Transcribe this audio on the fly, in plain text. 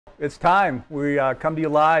It's time. We come to you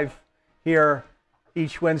live here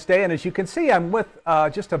each Wednesday. And as you can see, I'm with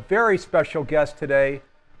just a very special guest today,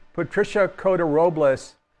 Patricia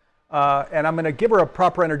Cota-Robles. And I'm going to give her a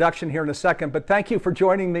proper introduction here in a second. But thank you for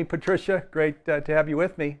joining me, Patricia. Great to have you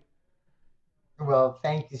with me. Well,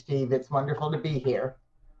 thank you, Steve. It's wonderful to be here.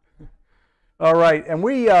 All right. And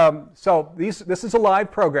this is a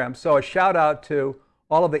live program. So a shout out to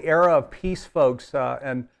all of the Era of Peace folks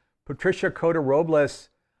and Patricia Cota-Robles,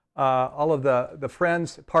 all of the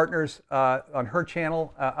friends, partners on her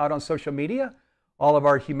channel out on social media, all of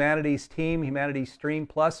our Humanities team, Humanities Stream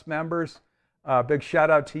Plus members. Big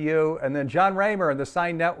shout out to you. And then John Raymer and the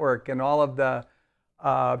Sign Network and all of the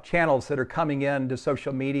channels that are coming in to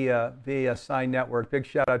social media via Sign Network. Big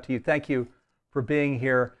shout out to you. Thank you for being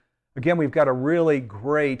here. Again, we've got a really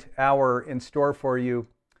great hour in store for you.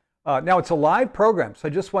 Now, it's a live program, so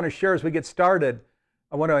I just want to share as we get started,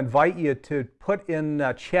 I want to invite you to put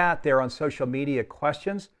in chat there on social media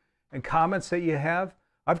questions and comments that you have.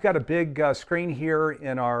 I've got a big screen here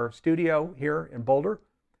in our studio here in Boulder,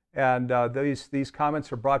 and these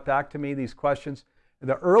comments are brought back to me, these questions.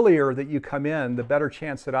 The earlier that you come in, the better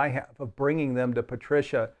chance that I have of bringing them to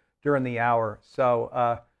Patricia during the hour.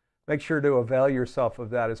 So make sure to avail yourself of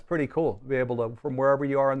that. It's pretty cool to be able to, from wherever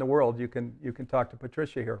you are in the world, you can talk to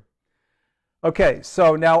Patricia here. Okay,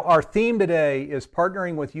 so now our theme today is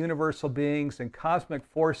partnering with universal beings and cosmic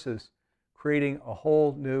forces, creating a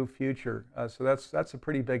whole new future. So that's a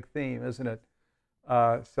pretty big theme, isn't it?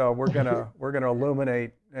 So we're gonna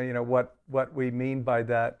illuminate, what we mean by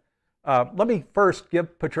that. Let me first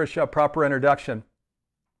give Patricia a proper introduction.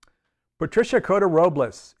 Patricia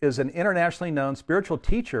Cota-Robles is an internationally known spiritual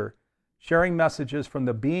teacher sharing messages from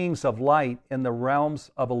the beings of light in the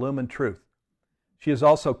realms of illumined truth. She is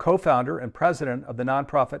also co-founder and president of the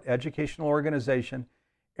nonprofit educational organization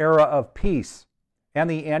Era of Peace and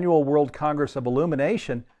the annual World Congress of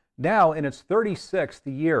Illumination, now in its 36th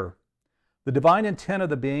year. The divine intent of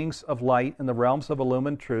the beings of light in the realms of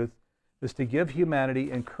illumined truth is to give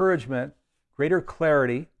humanity encouragement, greater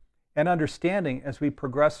clarity, and understanding as we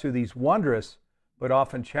progress through these wondrous but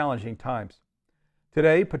often challenging times.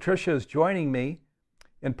 Today, Patricia is joining me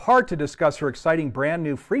in part to discuss her exciting brand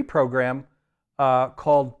new free program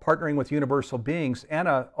called Partnering with Universal Beings, and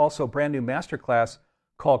also a brand new masterclass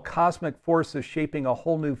called Cosmic Forces Shaping a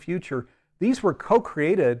Whole New Future. These were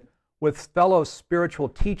co-created with fellow spiritual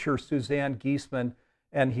teacher Suzanne Giesman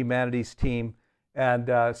and Humanities team.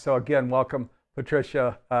 And so again, welcome,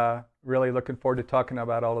 Patricia. Really looking forward to talking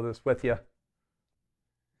about all of this with you.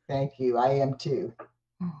 Thank you. I am too.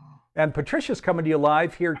 And Patricia's coming to you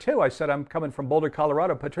live here too. I said I'm coming from Boulder,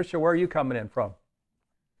 Colorado. Patricia, where are you coming in from?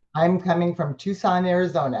 I'm coming from Tucson,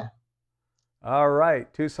 Arizona. All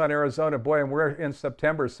right, Tucson, Arizona. Boy, and we're in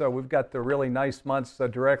September, so we've got the really nice months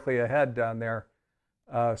directly ahead down there.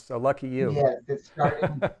 So lucky you. Yes, it's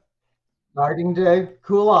starting to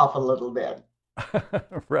cool off a little bit.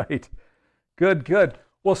 Right. Good, good.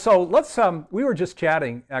 Well, so let's, we were just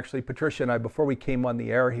chatting, actually, Patricia and I, before we came on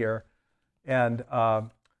the air here, and I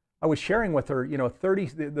was sharing with her,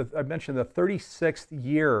 I mentioned the 36th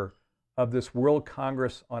year of this World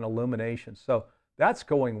Congress on Illumination. So that's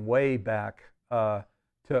going way back to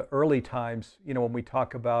early times, when we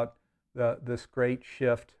talk about this great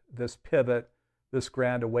shift, this pivot, this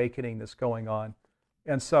grand awakening that's going on.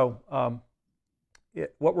 And so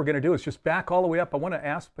what we're going to do is just back all the way up. I want to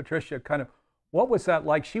ask Patricia kind of, what was that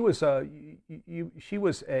like? She was a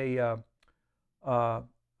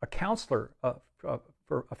counselor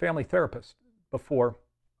for a family therapist before,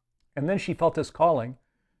 and then she felt this calling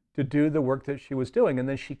to do the work that she was doing, and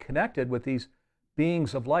then she connected with these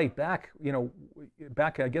beings of light back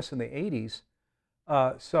I guess in the 80s.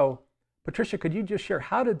 So Patricia, could you just share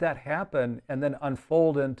how did that happen and then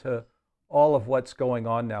unfold into all of what's going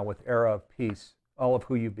on now with Era of Peace, all of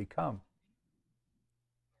who you've become?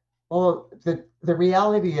 Well, the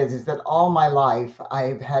reality is that all my life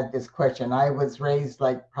I've had this question. I was raised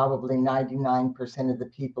like probably 99% of the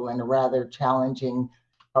people in a rather challenging,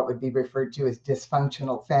 what would be referred to as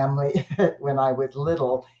dysfunctional family when I was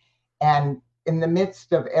little. And in the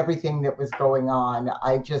midst of everything that was going on,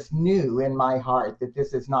 I just knew in my heart that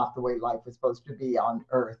this is not the way life was supposed to be on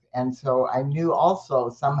Earth. And so I knew also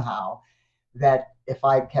somehow that if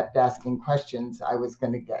I kept asking questions, I was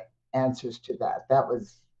going to get answers to that. That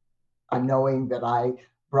was a knowing that I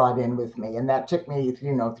brought in with me. And that took me,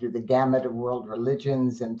 through the gamut of world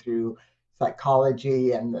religions and through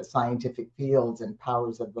psychology and the scientific fields and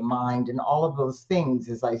powers of the mind and all of those things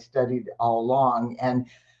as I studied all along. And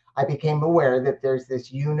I became aware that there's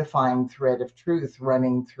this unifying thread of truth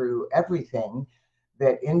running through everything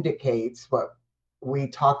that indicates what we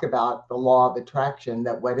talk about the law of attraction,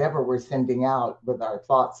 that whatever we're sending out with our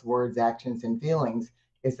thoughts, words, actions, and feelings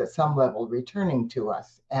is at some level returning to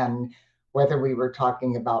us. And whether we were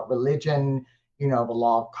talking about religion, you know, the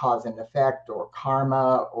law of cause and effect, or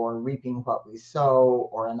karma, or reaping what we sow,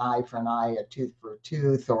 or an eye for an eye, a tooth for a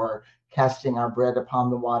tooth, or casting our bread upon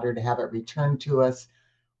the water to have it returned to us,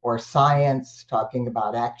 or science, talking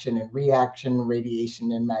about action and reaction,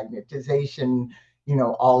 radiation and magnetization, you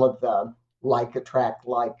know, all of the like attract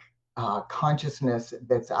like consciousness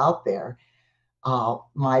that's out there.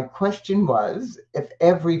 My question was, if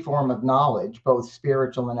every form of knowledge, both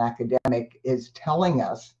spiritual and academic, is telling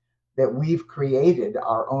us that we've created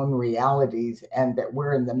our own realities and that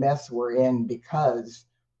we're in the mess we're in because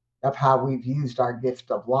of how we've used our gift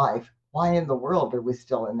of life, why in the world are we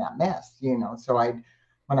still in that mess? You know, so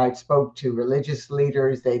when I spoke to religious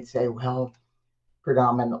leaders, they'd say, well,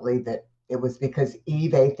 predominantly that it was because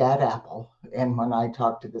Eve ate that apple. And when I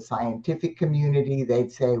talked to the scientific community,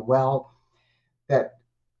 they'd say, well, that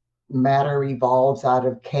matter evolves out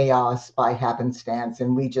of chaos by happenstance,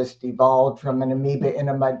 and we just evolved from an amoeba in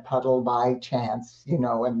a mud puddle by chance, you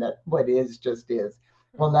know, and that what is just is.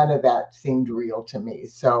 Well, none of that seemed real to me.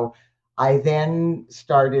 So I then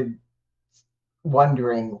started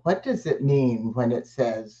wondering, what does it mean when it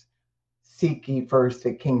says, seek ye first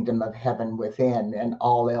the kingdom of heaven within, and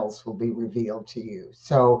all else will be revealed to you?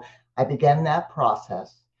 So I began that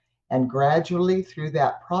process, and gradually through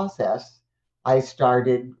that process, I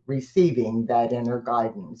started receiving that inner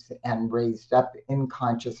guidance and raised up in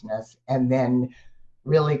consciousness, and then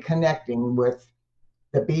really connecting with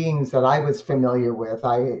the beings that I was familiar with.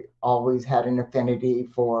 I always had an affinity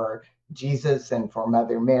for Jesus and for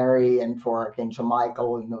Mother Mary and for Archangel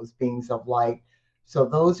Michael and those beings of light. So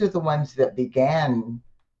those are the ones that began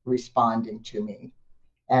responding to me.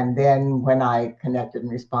 And then when I connected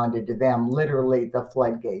and responded to them, literally the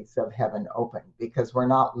floodgates of heaven opened, because we're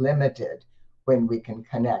not limited when we can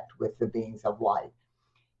connect with the beings of light.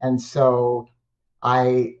 And so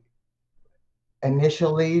I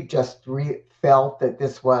initially just felt that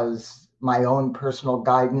this was my own personal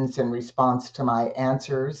guidance in response to my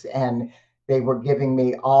answers, and they were giving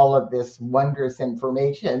me all of this wondrous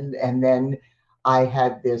information. And then I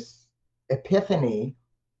had this epiphany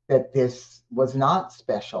that this was not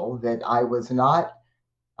special, that I was not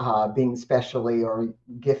being specially or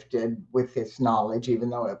gifted with this knowledge, even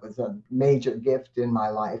though it was a major gift in my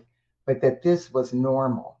life, but that this was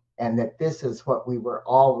normal and that this is what we were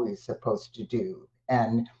always supposed to do.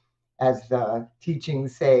 And as the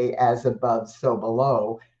teachings say, as above, so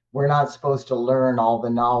below, we're not supposed to learn all the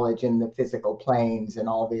knowledge in the physical planes and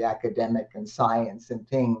all the academic and science and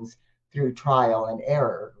things through trial and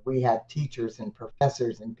error. We have teachers and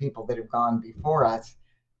professors and people that have gone before us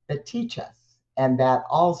that teach us. And that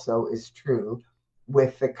also is true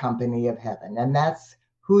with the company of heaven. And that's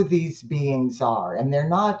who these beings are. And they're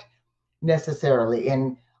not necessarily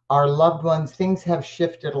in our loved ones. Things have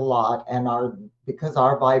shifted a lot, and because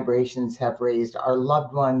our vibrations have raised, our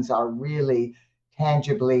loved ones are really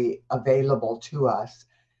tangibly available to us,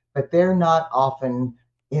 but they're not often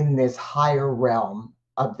in this higher realm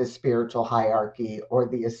of the spiritual hierarchy or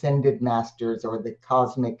the ascended masters or the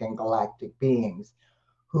cosmic and galactic beings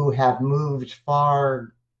who have moved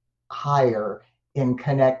far higher in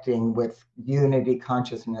connecting with unity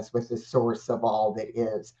consciousness, with the source of all that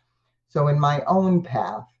is. So in my own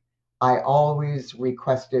path, I always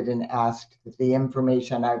requested and asked that the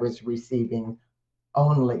information I was receiving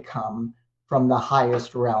only come from the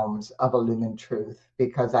highest realms of illumined truth,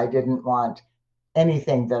 because I didn't want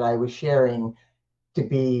anything that I was sharing to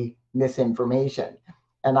be misinformation.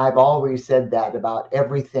 And I've always said that about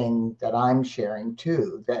everything that I'm sharing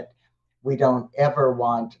too, that I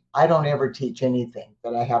don't ever teach anything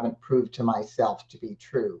that I haven't proved to myself to be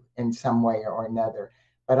true in some way or another.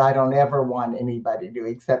 But I don't ever want anybody to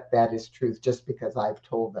accept that as truth just because I've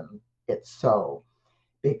told them it's so.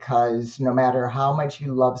 Because no matter how much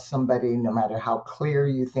you love somebody, no matter how clear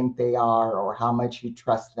you think they are or how much you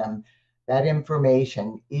trust them, that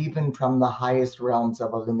information, even from the highest realms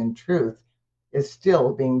of illumined truth, is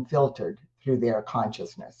still being filtered through their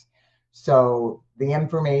consciousness. So the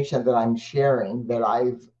information that I'm sharing,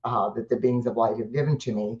 that the beings of light have given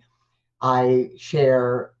to me, I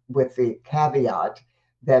share with the caveat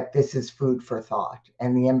that this is food for thought,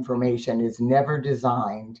 and the information is never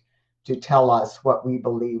designed to tell us what we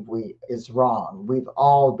believe is wrong. We've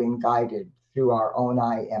all been guided through our own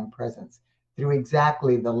I am presence, through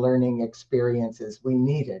exactly the learning experiences we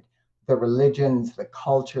needed. The religions, the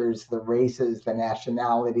cultures, the races, the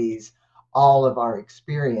nationalities, all of our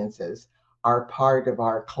experiences are part of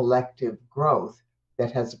our collective growth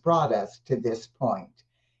that has brought us to this point.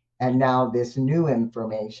 And now this new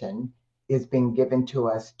information is being given to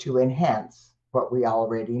us to enhance what we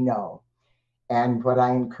already know. And what I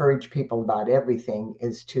encourage people about everything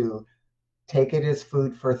is to take it as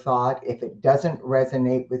food for thought. If it doesn't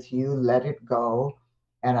resonate with you, let it go.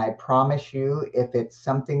 And I promise you, if it's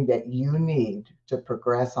something that you need to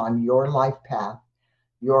progress on your life path,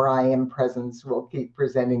 your I am presence will keep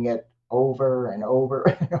presenting it over and over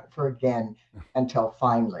and over again until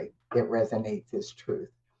finally it resonates as truth.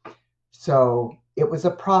 So it was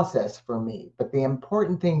a process for me. But the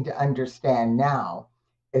important thing to understand now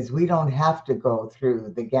is we don't have to go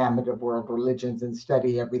through the gamut of world religions and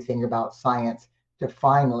study everything about science to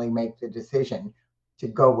finally make the decision to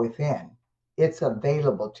go within. It's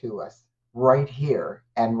available to us right here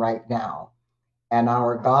and right now. And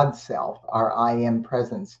our God self, our I am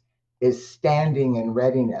presence, is standing in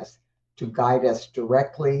readiness to guide us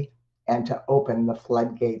directly and to open the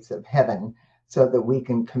floodgates of heaven so that we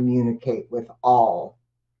can communicate with all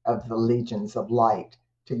of the legions of light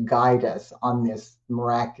to guide us on this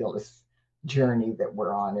miraculous journey that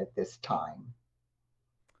we're on at this time.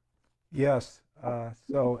 Yes.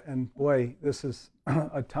 And boy, this is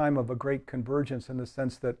a time of a great convergence in the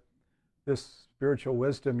sense that this spiritual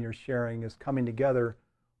wisdom you're sharing is coming together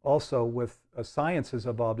also with science has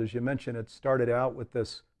evolved. As you mentioned, it started out with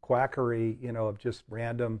this quackery, of just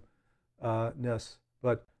randomness.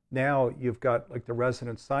 But now you've got like the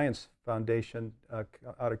Resonance Science Foundation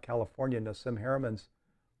out of California, Nassim Harriman's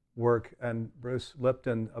work, and Bruce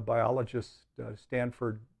Lipton, a biologist,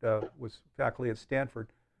 Stanford, was faculty at Stanford,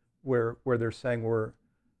 where they're saying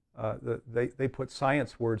they put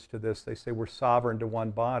science words to this. They say we're sovereign to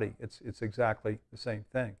one body. It's exactly the same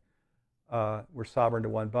thing. We're sovereign to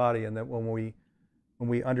one body, and that when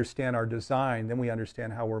we understand our design, then we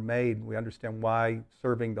understand how we're made. We understand why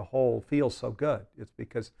serving the whole feels so good. It's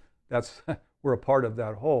because we're a part of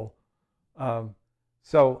that whole.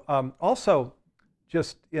 Also,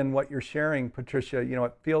 just in what you're sharing, Patricia,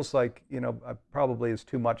 it feels like probably is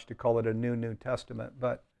too much to call it a New Testament,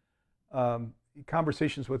 but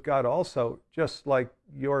conversations with God also, just like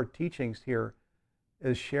your teachings here,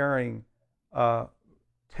 is sharing.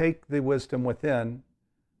 Take the wisdom within,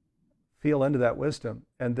 feel into that wisdom,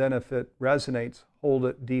 and then if it resonates, hold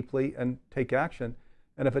it deeply and take action.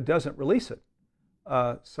 And if it doesn't, release it.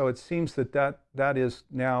 So it seems that is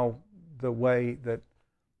now the way that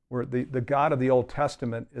the God of the Old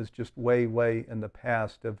Testament is just way in the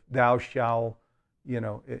past of thou shalt.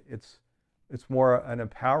 It's more an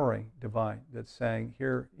empowering divine that's saying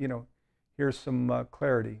here's some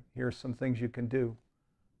clarity, here's some things you can do.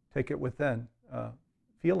 Take it within.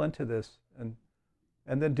 Feel into this, and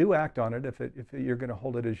then do act on it if you're going to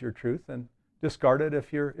hold it as your truth, and discard it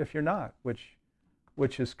if you're not,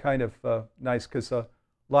 which is kind of nice, because a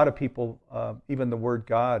lot of people, even the word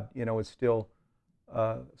God, is still,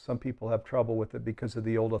 some people have trouble with it because of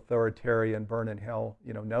the old authoritarian burn in hell,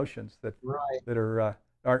 notions that Right. that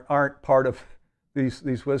aren't part of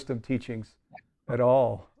these wisdom teachings at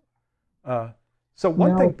all. So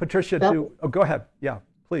one thing, Patricia, go ahead. Yeah.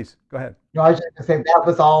 Please, go ahead. No, I was just going to say that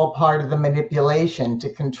was all part of the manipulation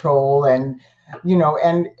to control and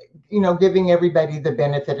giving everybody the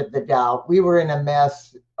benefit of the doubt. We were in a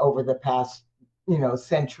mess over the past,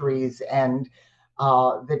 centuries, and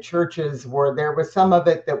the churches there was some of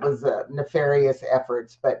it that was nefarious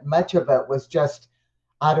efforts, but much of it was just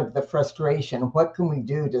out of the frustration. What can we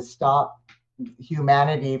do to stop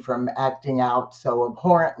humanity from acting out so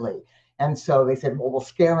abhorrently? And so they said, well, we'll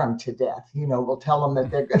scare them to death. We'll tell them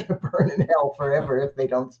that they're going to burn in hell forever if they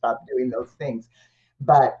don't stop doing those things.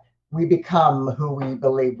 But we become who we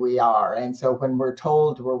believe we are. And so when we're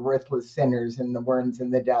told we're worthless sinners and the worms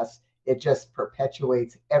in the dust, it just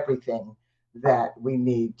perpetuates everything that we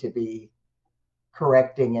need to be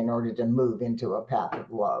correcting in order to move into a path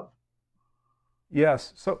of love.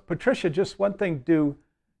 Yes. So, Patricia, just one thing. Do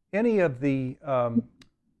any of the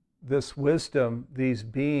this wisdom, these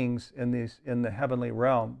beings in the heavenly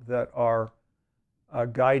realm that are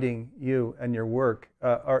guiding you and your work,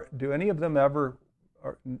 do any of them ever,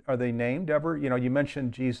 are they named ever? You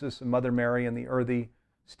mentioned Jesus and Mother Mary in the early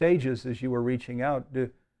stages as you were reaching out.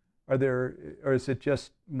 Or is it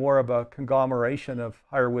just more of a conglomeration of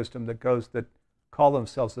higher wisdom that call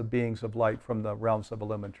themselves the beings of light from the realms of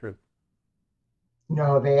illumined truth?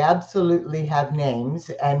 No, they absolutely have names,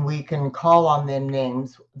 and we can call on their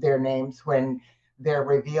names when they're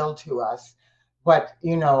revealed to us. But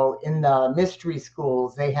in the mystery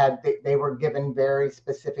schools, they were given very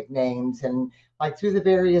specific names, and like through the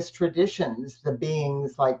various traditions, the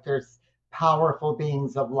beings, like there's powerful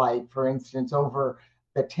beings of light, for instance, over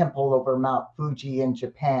the temple over Mount Fuji in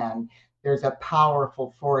Japan. There's a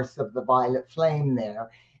powerful force of the violet flame there.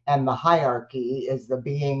 And the hierarchy is the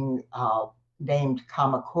being named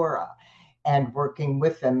Kamakura. And working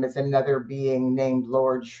with them is another being named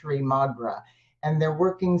Lord Sri Magra. And they're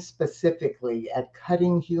working specifically at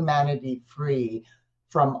cutting humanity free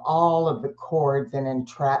from all of the cords and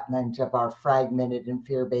entrapment of our fragmented and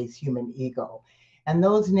fear-based human ego. And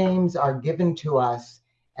those names are given to us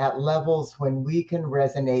at levels when we can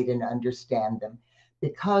resonate and understand them.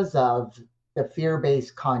 Because of the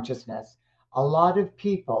fear-based consciousness, a lot of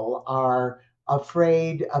people are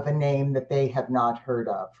afraid of a name that they have not heard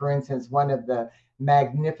of. For instance, one of the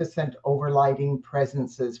magnificent overlighting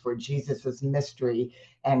presences for Jesus's mystery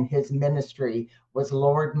and his ministry was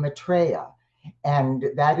Lord Maitreya. And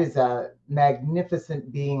that is a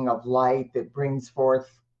magnificent being of light that brings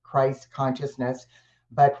forth Christ consciousness.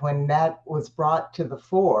 But when that was brought to the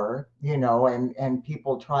fore, and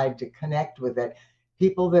people tried to connect with it,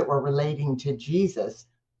 people that were relating to Jesus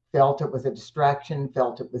felt it was a distraction,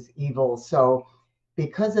 felt it was evil. So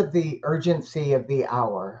because of the urgency of the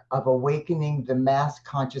hour of awakening the mass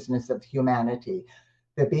consciousness of humanity,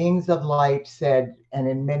 the beings of light said, and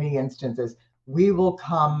in many instances, we will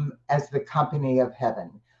come as the company of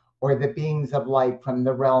heaven, or the beings of light from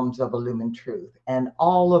the realms of illumined truth. And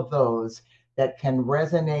all of those that can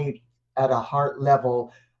resonate at a heart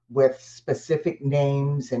level with specific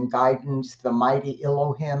names and guidance. The mighty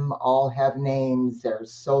Elohim all have names.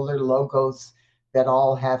 There's solar logos that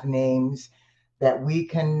all have names that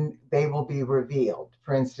they will be revealed.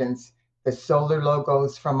 For instance, the solar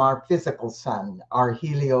logos from our physical sun are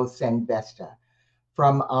Helios and Vesta.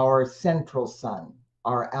 From our central sun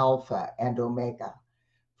are Alpha and Omega.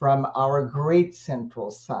 From our great central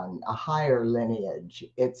sun, a higher lineage,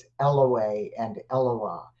 it's Eloah and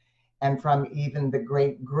Eloah. And from even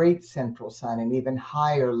the great central sun, an even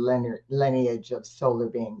higher lineage of solar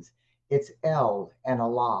beings, it's El and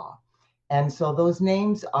Allah. And so those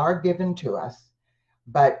names are given to us,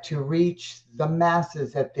 but to reach the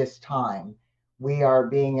masses at this time, we are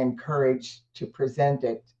being encouraged to present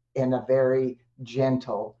it in a very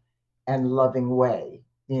gentle and loving way,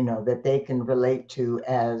 that they can relate to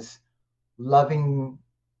as loving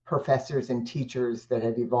professors and teachers that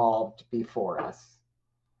have evolved before us.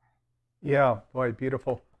 Yeah, boy,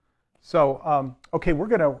 beautiful. So, okay, we're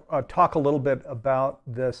going to talk a little bit about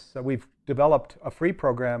this. We've developed a free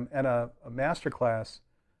program and a masterclass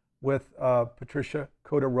with Patricia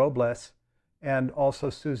Cota-Robles and also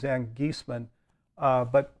Suzanne Giesman.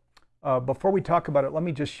 But before we talk about it, let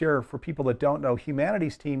me just share for people that don't know,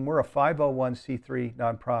 Humanities Team, we're a 501c3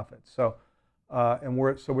 nonprofit. So,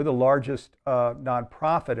 we're the largest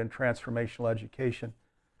nonprofit in transformational education.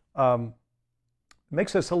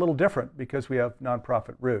 Makes us a little different because we have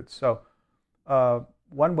nonprofit roots. So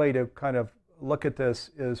one way to kind of look at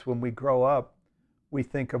this is when we grow up, we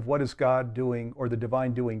think of what is God doing or the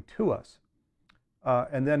divine doing to us.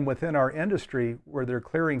 And then within our industry, where they're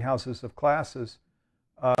clearinghouses of classes,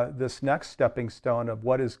 this next stepping stone of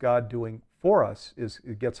what is God doing for us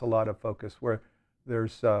it gets a lot of focus, where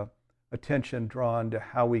there's attention drawn to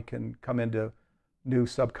how we can come into new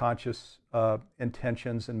subconscious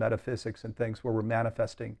intentions and metaphysics and things where we're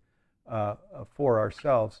manifesting for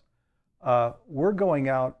ourselves. We're going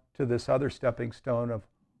out to this other stepping stone of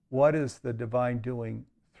what is the divine doing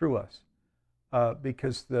through us,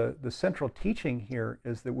 because the central teaching here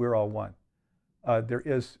is that we're all one. There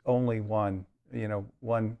is only one,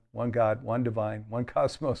 one God, one divine, one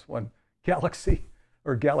cosmos, one galaxy,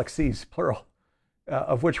 or galaxies plural,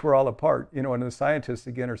 of which we're all a part. And the scientists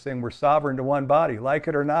again are saying we're sovereign to one body, like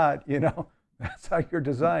it or not. That's how you're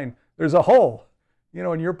designed. There's a whole,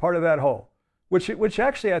 and you're part of that whole, which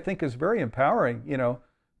actually I think is very empowering.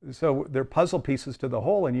 So they're puzzle pieces to the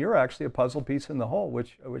whole, and you're actually a puzzle piece in the whole,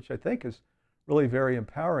 which I think is really very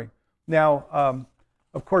empowering. Now,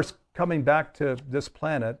 of course, coming back to this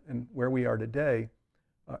planet and where we are today,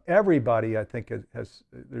 everybody I think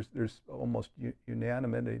there's almost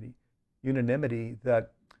unanimity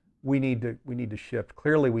that we need to shift.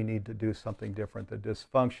 Clearly, we need to do something different. The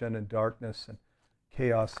dysfunction and darkness and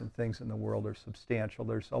chaos and things in the world are substantial.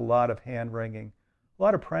 There's a lot of hand-wringing, a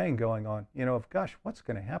lot of praying going on, of, gosh, what's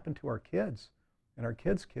going to happen to our kids and our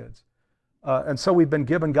kids' kids? And so we've been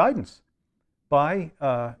given guidance by,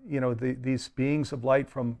 these beings of light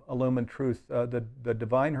from Illumined Truth, the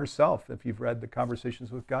divine herself, if you've read the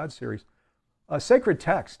Conversations with God series. Sacred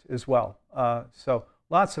text as well. So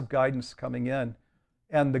lots of guidance coming in.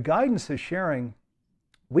 And the guidance is sharing,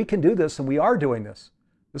 we can do this and we are doing this.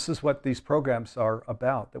 This is what these programs are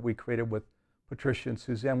about that we created with Patricia and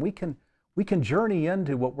Suzanne. We we can journey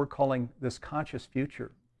into what we're calling this conscious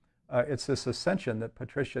future. It's this ascension that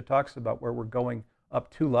Patricia talks about, where we're going up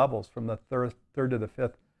 2 levels from the third to the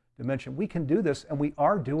 5th dimension. We can do this, and we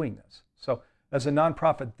are doing this. So as a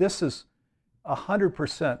nonprofit, this is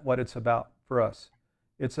 100% what it's about for us.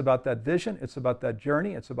 It's about that vision. It's about that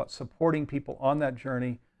journey. It's about supporting people on that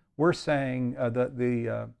journey. We're saying that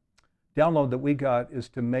the download that we got is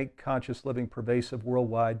to make conscious living pervasive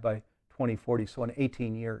worldwide by 2040, so in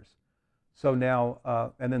 18 years. So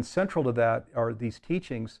now, and then central to that are these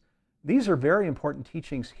teachings. These are very important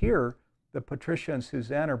teachings here that Patricia and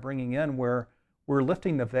Suzanne are bringing in, where we're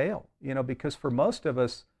lifting the veil, because for most of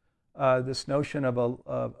us, this notion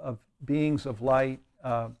of beings of light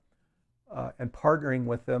and partnering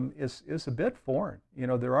with them is a bit foreign.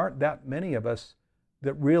 There aren't that many of us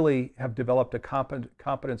that really have developed a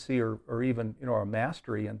competency or even a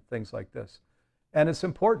mastery in things like this. And it's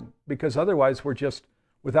important, because otherwise we're just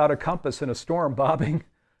without a compass in a storm, bobbing,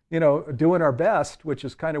 doing our best, which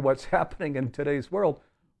is kind of what's happening in today's world.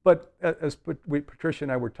 But as Patricia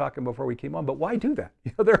and I were talking before we came on, but why do that?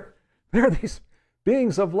 There are these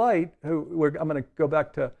beings of light who, I'm going to go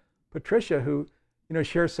back to Patricia, who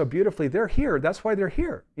shares so beautifully. They're here. That's why they're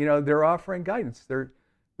here. They're offering guidance. They're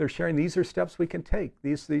sharing, these are steps we can take.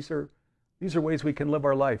 These are ways we can live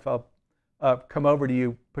our life. I'll come over to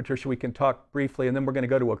you, Patricia. We can talk briefly, and then we're going to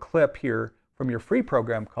go to a clip here from your free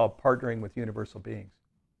program called Partnering with Universal Beings.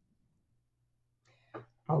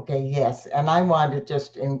 Okay, yes. And I want to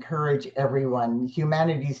just encourage everyone.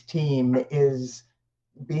 Humanity's team is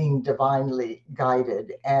being divinely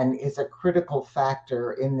guided and is a critical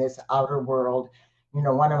factor in this outer world.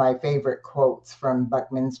 One of my favorite quotes from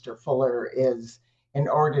Buckminster Fuller is, in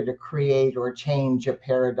order to create or change a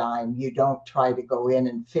paradigm, you don't try to go in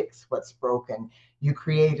and fix what's broken. You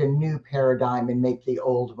create a new paradigm and make the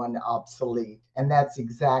old one obsolete. And that's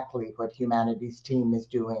exactly what Humanity's team is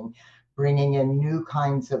doing, bringing in new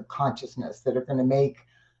kinds of consciousness that are going to make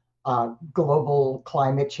global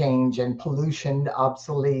climate change and pollution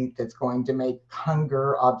obsolete, that's going to make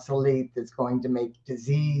hunger obsolete, that's going to make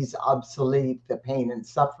disease obsolete, the pain and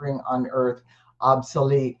suffering on earth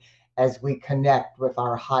obsolete, as we connect with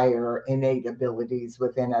our higher innate abilities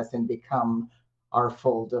within us and become our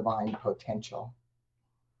full divine potential.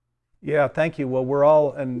 Yeah, thank you. Well, we're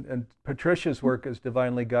all, and Patricia's work is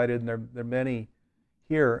divinely guided, and there are many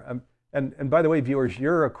here. And by the way, viewers,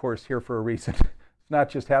 you're of course here for a reason. It's not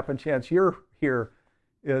just happen chance. You're here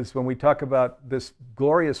is when we talk about this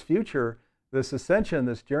glorious future, this ascension,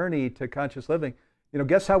 this journey to conscious living.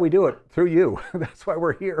 Guess how we do it? Through you. That's why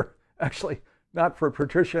we're here. Actually, not for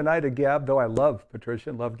Patricia and I to gab, though I love Patricia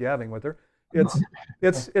and love gabbing with her.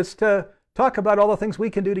 It's to talk about all the things we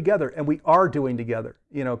can do together, and we are doing together,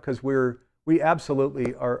 because we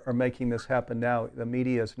absolutely are making this happen now. The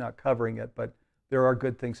media is not covering it, but there are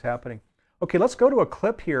good things happening. Okay, let's go to a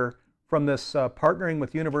clip here from this Partnering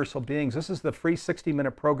with Universal Beings. This is the free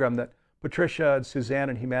 60-minute program that Patricia and Suzanne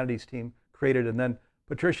and Humanity's team created, and then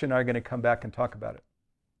Patricia and I are going to come back and talk about it.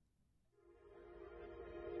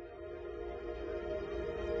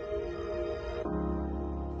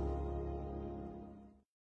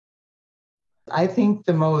 I think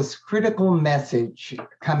the most critical message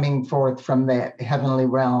coming forth from the heavenly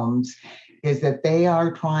realms is that they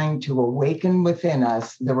are trying to awaken within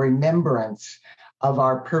us the remembrance of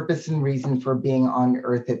our purpose and reason for being on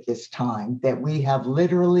earth at this time, that we have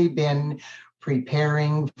literally been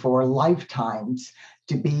preparing for lifetimes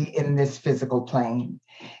to be in this physical plane.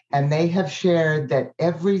 And they have shared that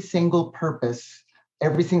every single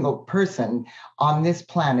person on this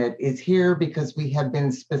planet is here because we have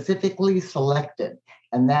been specifically selected,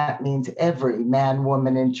 and that means every man,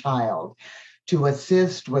 woman, and child, to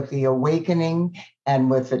assist with the awakening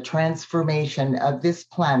and with the transformation of this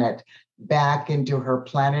planet back into her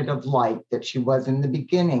planet of light that she was in the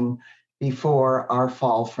beginning before our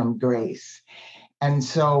fall from grace. And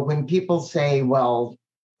so when people say, well,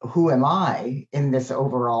 who am I in this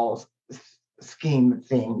overall scheme of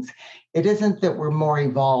things? It isn't that we're more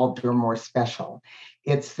evolved or more special.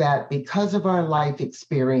 It's that because of our life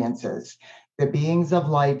experiences, the beings of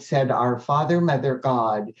light said our Father, Mother,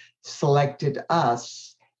 God selected us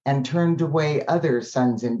and turned away other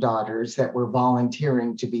sons and daughters that were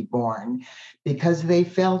volunteering to be born, because they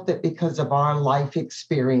felt that because of our life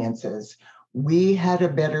experiences, we had a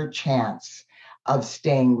better chance of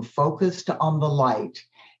staying focused on the light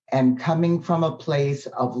and coming from a place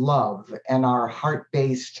of love and our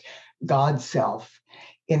heart-based God self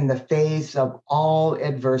in the face of all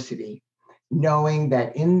adversity, knowing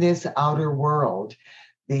that in this outer world,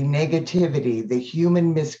 the negativity, the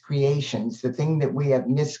human miscreations, the thing that we have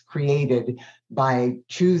miscreated by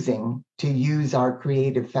choosing to use our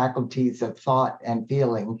creative faculties of thought and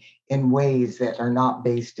feeling in ways that are not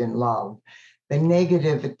based in love. The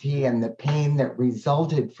negativity and the pain that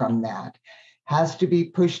resulted from that has to be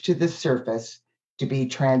pushed to the surface to be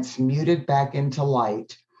transmuted back into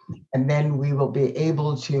light. And then we will be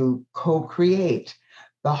able to co-create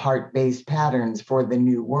the heart-based patterns for the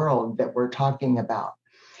new world that we're talking about.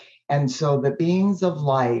 And so the beings of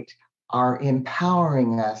light are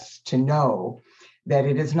empowering us to know that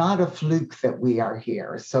it is not a fluke that we are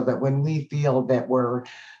here, so that when we feel that we're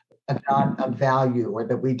not of value or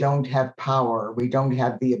that we don't have power, we don't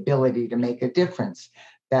have the ability to make a difference,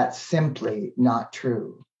 that's simply not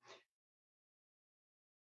true.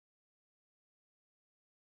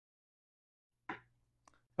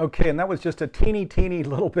 Okay, and that was just a teeny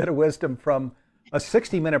little bit of wisdom from a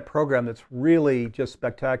 60-minute program that's really just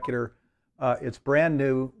spectacular. It's brand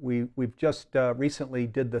new. We've just recently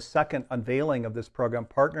did the second unveiling of this program,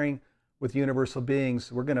 partnering with Universal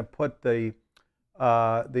Beings. We're going to put the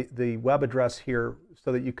web address here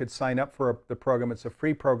so that you could sign up for the program. It's a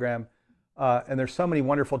free program, and there's so many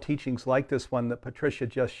wonderful teachings like this one that Patricia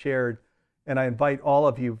just shared. And I invite all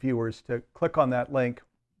of you viewers to click on that link,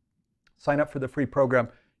 sign up for the free program.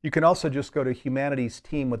 You can also just go to Humanities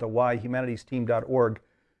Team with a Y, humanitiesteam.org,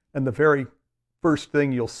 and the very first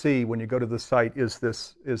thing you'll see when you go to the site is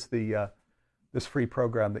this free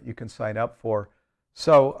program that you can sign up for.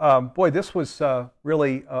 So, boy, this was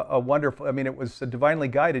really a wonderful. I mean, it was divinely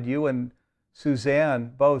guided. You and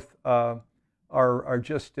Suzanne both are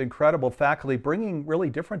just incredible faculty, bringing really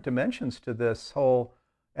different dimensions to this whole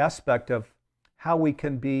aspect of how we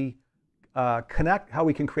can be how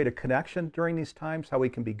we can create a connection during these times, how we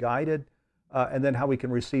can be guided, and then how we can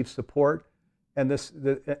receive support, and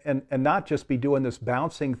and not just be doing this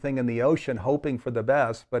bouncing thing in the ocean, hoping for the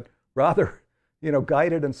best, but rather,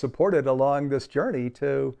 guided and supported along this journey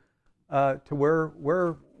to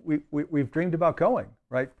where we've dreamed about going,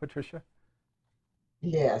 right, Patricia?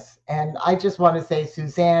 Yes, and I just want to say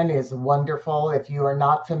Suzanne is wonderful. If you are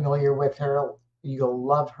not familiar with her, you'll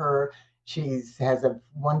love her. She has a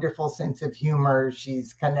wonderful sense of humor.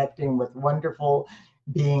 She's connecting with wonderful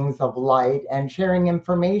beings of light and sharing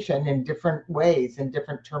information in different ways, in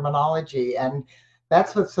different terminology. And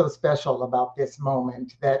that's what's so special about this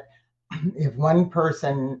moment, that if one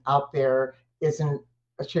person out there isn't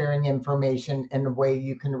sharing information in a way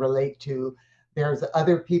you can relate to, there's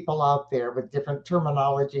other people out there with different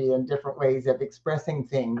terminology and different ways of expressing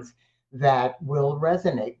things that will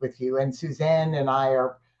resonate with you. And Suzanne and I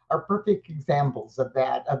are perfect examples of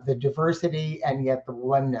that, of the diversity and yet the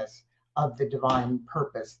oneness of the divine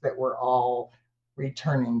purpose that we're all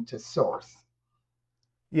returning to source.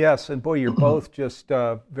 Yes, and boy, you're both just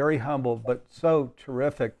very humble, but so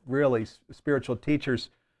terrific, really spiritual teachers.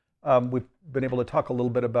 We've been able to talk a little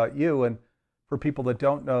bit about you, and for people that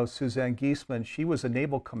don't know, Suzanne Giesemann, she was a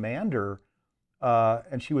naval commander,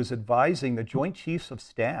 and she was advising the Joint Chiefs of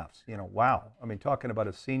Staffs. Wow. I mean, talking about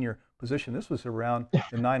a senior position. This was around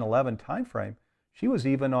the 9/11 timeframe. She was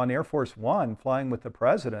even on Air Force One, flying with the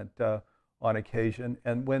president on occasion.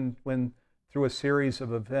 And when through a series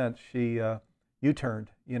of events, she U-turned,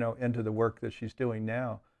 into the work that she's doing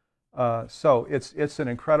now. So it's an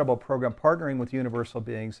incredible program, partnering with Universal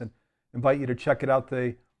Beings, and invite you to check it out.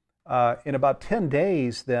 In about 10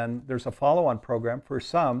 days, then there's a follow-on program for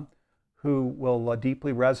some who will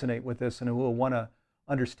deeply resonate with this and who will want to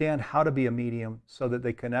understand how to be a medium so that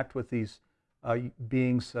they connect with these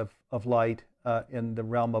beings of light in the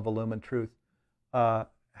realm of illumined truth,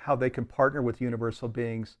 how they can partner with Universal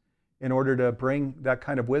Beings in order to bring that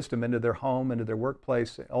kind of wisdom into their home, into their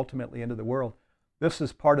workplace, ultimately into the world. This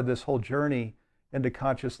is part of this whole journey into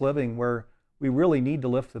conscious living, where we really need to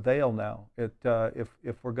lift the veil now.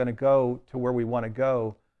 If we're going to go to where we want to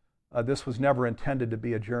go, this was never intended to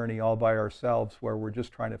be a journey all by ourselves where we're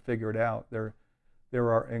just trying to figure it out. There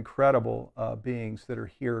are incredible beings that are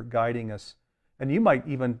here guiding us. And you might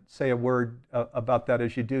even say a word about that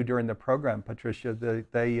as you do during the program, Patricia.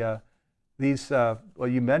 Well,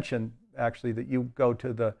 you mentioned actually that you go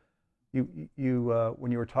to when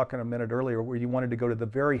you were talking a minute earlier, where you wanted to go to the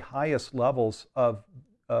very highest levels of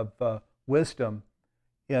wisdom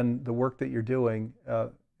in the work that you're doing,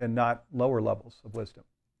 and not lower levels of wisdom.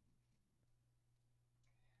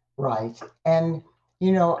 Right. And,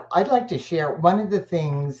 I'd like to share one of the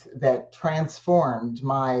things that transformed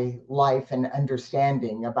my life and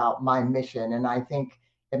understanding about my mission. And I think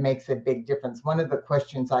it makes a big difference. One of the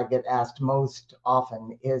questions I get asked most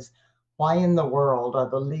often is, why in the world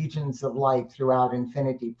are the legions of light throughout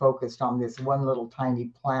infinity focused on this one little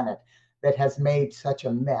tiny planet that has made such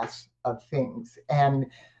a mess of things? And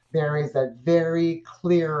there is a very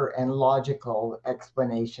clear and logical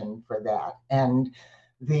explanation for that. And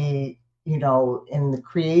in the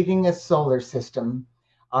creating a solar system,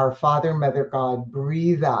 our Father, Mother, God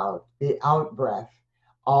breathe out the out breath,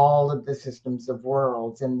 all of the systems of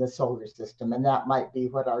worlds in the solar system. And that might be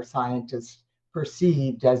what our scientists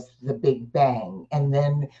perceived as the Big Bang. And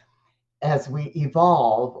then as we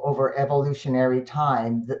evolve over evolutionary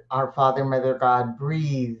time, our Father, Mother, God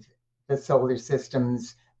breathe the solar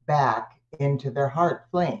systems back into their heart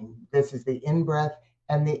flame. This is the in-breath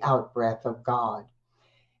and the out-breath of God.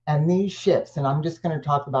 And these shifts, and I'm just going to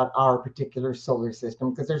talk about our particular solar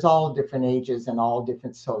system because there's all different ages and all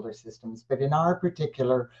different solar systems. But in our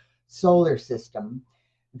particular solar system,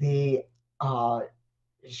 the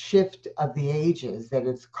shift of the ages that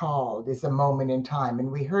it's called is a moment in time.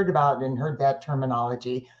 And we heard that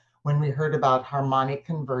terminology when we heard about harmonic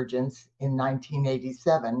convergence in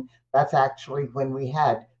 1987. That's actually when we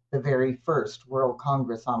had the very first World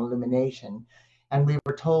Congress on Illumination. And we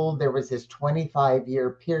were told there was this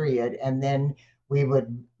 25-year period, and then we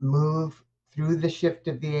would move through the shift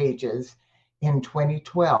of the ages in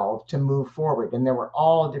 2012 to move forward. And there were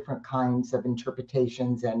all different kinds of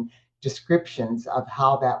interpretations and descriptions of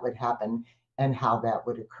how that would happen and how that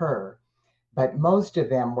would occur. But most of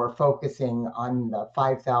them were focusing on the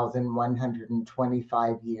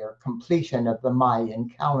 5,125-year completion of the Mayan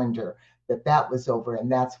calendar, that was over, and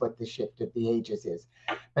that's what the shift of the ages is.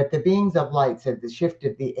 But the beings of light said the shift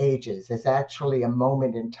of the ages is actually a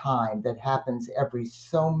moment in time that happens every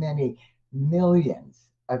so many millions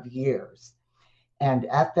of years. And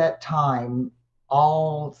at that time,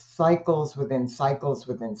 all cycles within cycles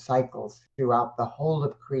within cycles throughout the whole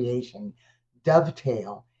of creation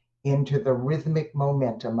dovetail into the rhythmic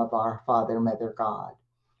momentum of our Father, Mother, God.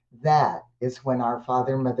 That is when our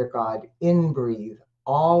Father, Mother, God inbreathe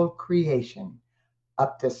all creation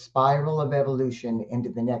up the spiral of evolution into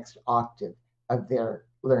the next octave of their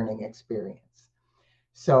learning experience.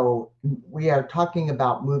 So we are talking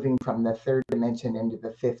about moving from the third dimension into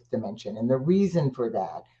the fifth dimension. And the reason for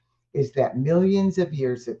that is that millions of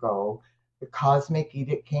years ago, the cosmic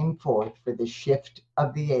edict came forth for the shift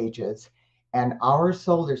of the ages, and our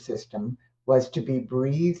solar system was to be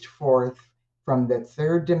breathed forth from the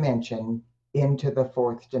third dimension into the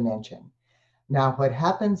fourth dimension. Now, what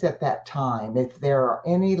happens at that time, if there are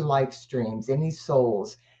any life streams, any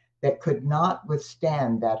souls that could not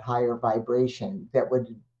withstand that higher vibration, that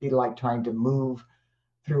would be like trying to move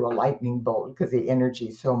through a lightning bolt because the energy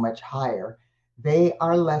is so much higher, they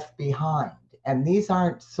are left behind. And these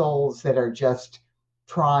aren't souls that are just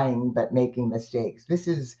trying but making mistakes. This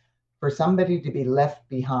is for somebody to be left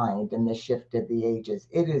behind in the shift of the ages.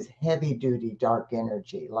 It is heavy duty dark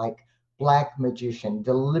energy, like black magician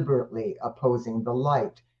deliberately opposing the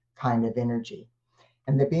light kind of energy.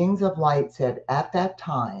 And the beings of light said at that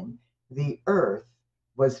time, the Earth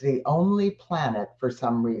was the only planet for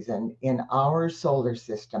some reason in our solar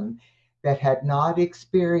system that had not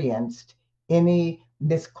experienced any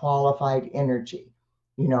misqualified energy.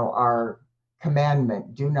 Our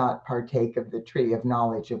commandment, do not partake of the tree of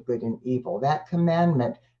knowledge of good and evil. That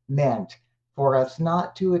commandment meant for us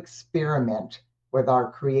not to experiment with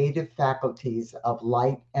our creative faculties of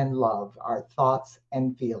light and love, our thoughts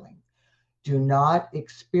and feelings. Do not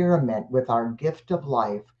experiment with our gift of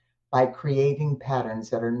life by creating patterns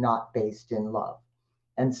that are not based in love.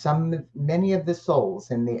 And many of the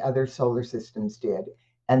souls in the other solar systems did,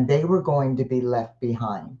 and they were going to be left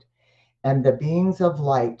behind. And the beings of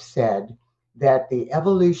light said that the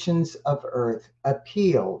evolutions of Earth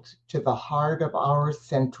appealed to the heart of our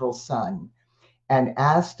central sun and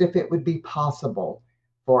asked if it would be possible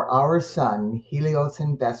for our sun, Helios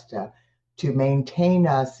and Vesta, to maintain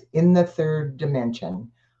us in the third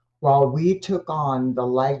dimension while we took on the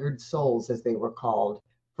laggard souls, as they were called,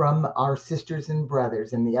 from our sisters and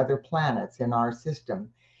brothers in the other planets in our system,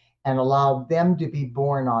 and allowed them to be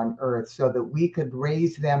born on Earth so that we could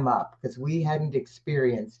raise them up because we hadn't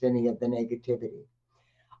experienced any of the negativity.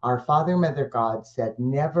 Our Father, Mother, God said,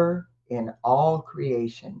 never in all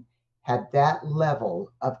creation had that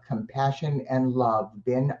level of compassion and love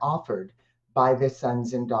been offered by the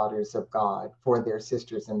sons and daughters of God for their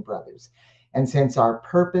sisters and brothers. And since our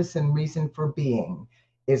purpose and reason for being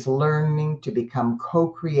is learning to become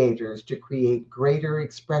co-creators to create greater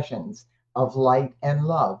expressions of light and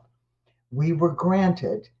love, we were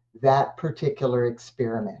granted that particular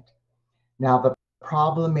experiment. Now, the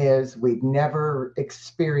problem is we'd never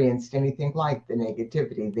experienced anything like the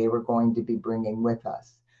negativity they were going to be bringing with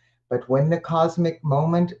us. But when the cosmic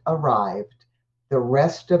moment arrived, the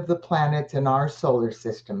rest of the planets in our solar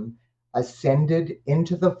system ascended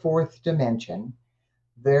into the fourth dimension.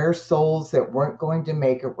 Their souls that weren't going to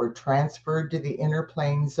make it were transferred to the inner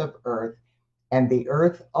planes of Earth, and the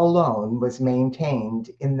Earth alone was maintained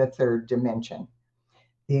in the third dimension.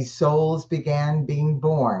 These souls began being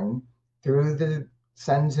born through the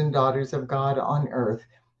sons and daughters of God on Earth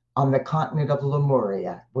on the continent of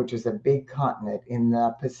Lemuria, which is a big continent in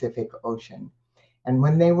the Pacific Ocean. And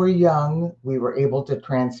when they were young, we were able to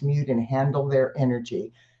transmute and handle their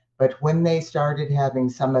energy. But when they started having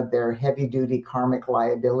some of their heavy-duty karmic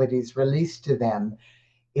liabilities released to them,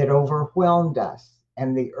 it overwhelmed us,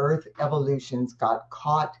 and the Earth evolutions got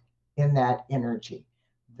caught in that energy.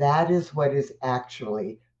 That is what is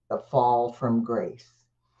actually the fall from grace.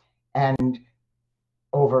 And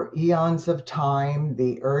over eons of time,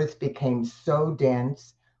 the Earth became so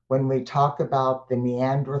dense. When we talk about the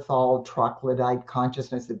Neanderthal troglodyte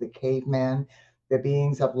consciousness of the caveman, the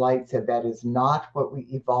beings of light said that is not what we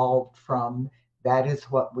evolved from. That is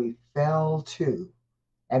what we fell to.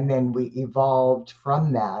 And then we evolved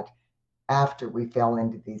from that after we fell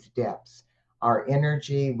into these depths. Our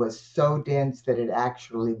energy was so dense that it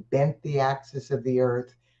actually bent the axis of the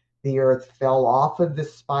Earth. The Earth fell off of the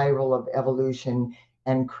spiral of evolution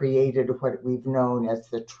and created what we've known as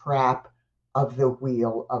the trap of the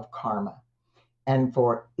wheel of karma. And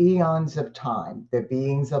for eons of time, the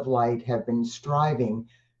beings of light have been striving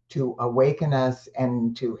to awaken us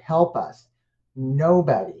and to help us.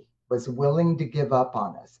 Nobody was willing to give up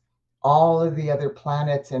on us. All of the other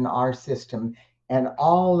planets in our system and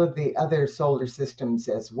all of the other solar systems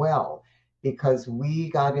as well, because we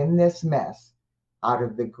got in this mess out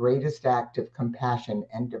of the greatest act of compassion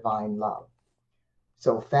and divine love.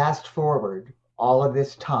 So fast forward all of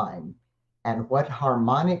this time, and what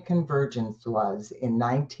harmonic convergence was in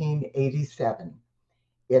 1987,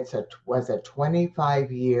 it was a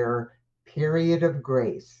 25-year period of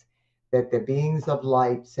grace that the beings of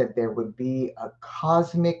light said there would be a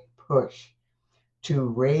cosmic push to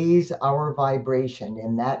raise our vibration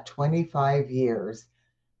in that 25 years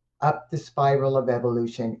up the spiral of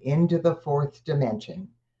evolution into the fourth dimension,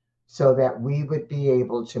 so that we would be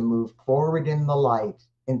able to move forward in the light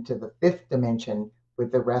into the fifth dimension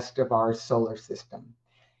with the rest of our solar system.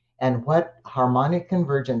 And what harmonic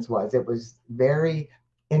convergence was, it was very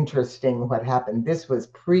interesting what happened. This was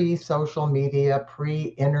pre-social media,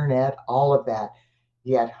 pre-internet, all of that.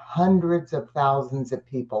 Yet hundreds of thousands of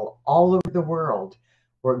people all over the world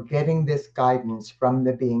were getting this guidance from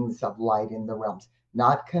the beings of light in the realms,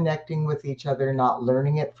 not connecting with each other, not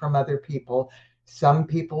learning it from other people. Some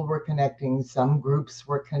people were connecting, some groups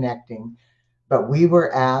were connecting, but we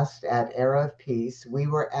were asked at Era of Peace, we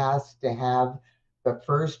were asked to have the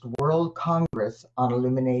first World Congress on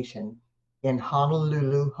Illumination in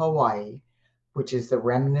Honolulu, Hawaii, which is the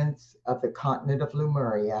remnants of the continent of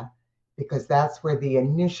Lemuria, because that's where the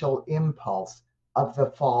initial impulse of the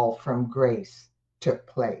fall from grace took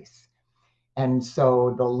place. And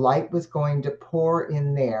so the light was going to pour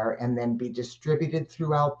in there and then be distributed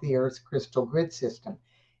throughout the Earth's crystal grid system.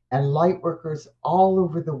 And light workers all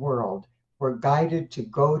over the world were guided to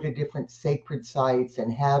go to different sacred sites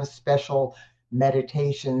and have special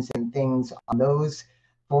meditations and things on those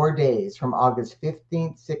 4 days from August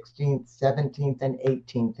 15th, 16th, 17th, and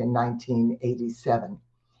 18th in 1987.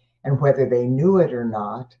 And whether they knew it or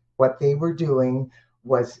not, what they were doing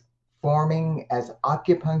was forming as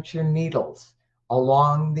acupuncture needles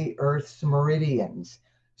along the Earth's meridians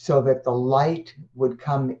so that the light would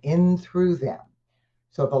come in through them.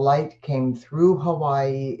 So the light came through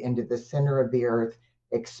Hawaii into the center of the Earth,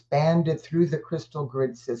 expanded through the crystal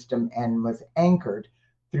grid system, and was anchored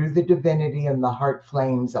through the divinity and the heart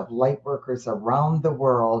flames of light workers around the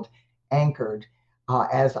world, anchored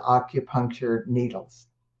as acupuncture needles.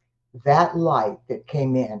 That light that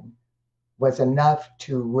came in was enough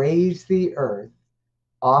to raise the Earth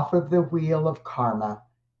off of the wheel of karma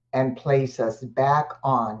and place us back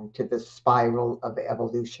on to the spiral of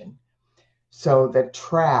evolution. So the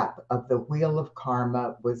trap of the wheel of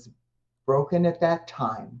karma was broken at that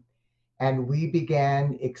time, and we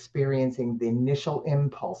began experiencing the initial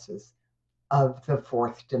impulses of the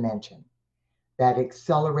fourth dimension that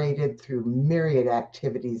accelerated through myriad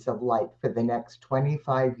activities of light for the next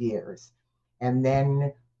 25 years. And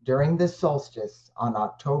then during the solstice on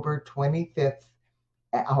October 25th,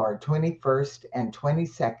 or 21st and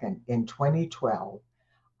 22nd in 2012,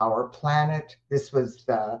 our planet, this was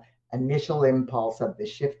the initial impulse of the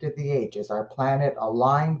shift of the ages, our planet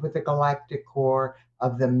aligned with the galactic core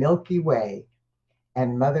of the Milky Way,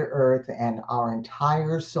 and Mother Earth and our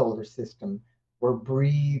entire solar system were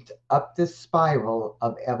breathed up the spiral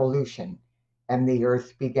of evolution, and the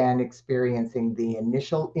Earth began experiencing the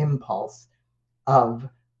initial impulse of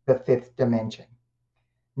the fifth dimension.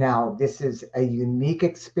 Now, this is a unique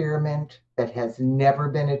experiment that has never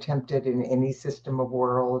been attempted in any system of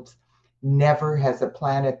worlds. Never has a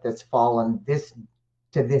planet that's fallen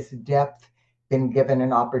to this depth been given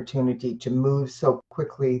an opportunity to move so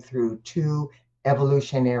quickly through two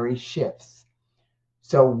evolutionary shifts.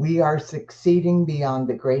 So we are succeeding beyond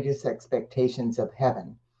the greatest expectations of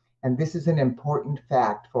heaven. And this is an important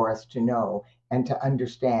fact for us to know and to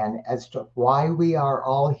understand as to why we are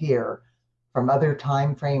all here from other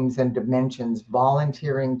time frames and dimensions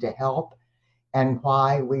volunteering to help, and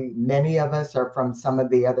why many of us are from some of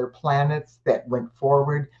the other planets that went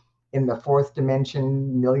forward in the fourth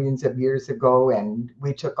dimension millions of years ago, and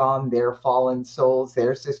we took on their fallen souls,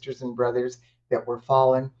 their sisters and brothers that were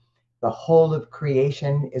fallen. The whole of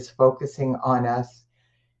creation is focusing on us,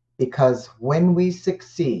 because when we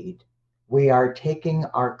succeed, we are taking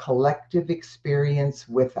our collective experience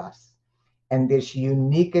with us. And this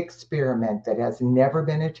unique experiment that has never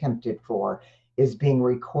been attempted for is being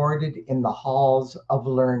recorded in the halls of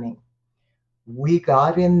learning. We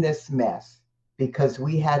got in this mess because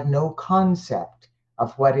we had no concept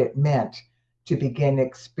of what it meant to begin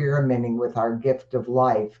experimenting with our gift of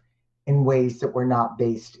life in ways that were not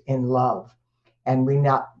based in love, and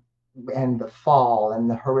the fall and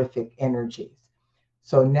the horrific energies.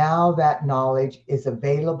 So now that knowledge is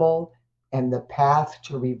available, and the path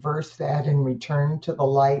to reverse that and return to the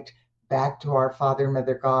light back to our Father,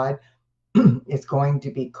 Mother, God is going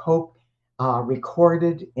to be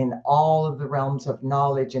recorded in all of the realms of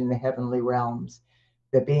knowledge in the heavenly realms.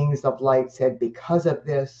 The beings of light said, because of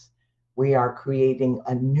this, we are creating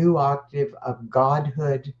a new octave of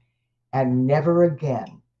godhood, and never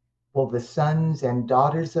again will the sons and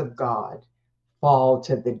daughters of God fall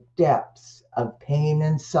to the depths of pain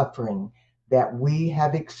and suffering that we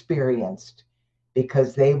have experienced,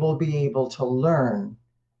 because they will be able to learn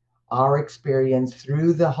our experience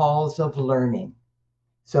through the halls of learning,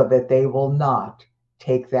 so that they will not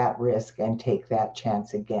take that risk and take that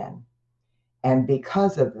chance again. And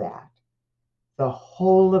because of that, the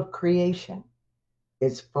whole of creation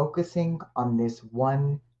is focusing on this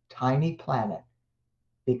one tiny planet,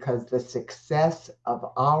 because the success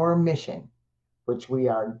of our mission, which we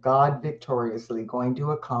are God victoriously going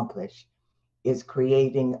to accomplish, is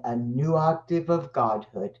creating a new octave of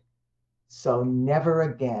godhood. So never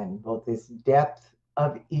again will this depth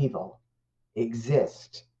of evil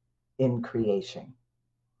exist in creation.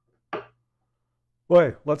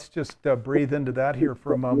 Boy, let's just breathe into that here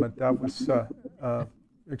for a moment. That was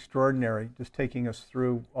extraordinary, just taking us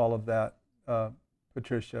through all of that,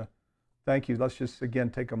 Patricia. Thank you. Let's just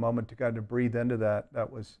again take a moment to kind of breathe into that.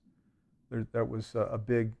 That was a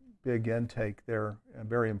big intake there, a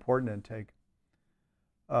very important intake.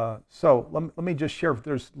 So let me just share.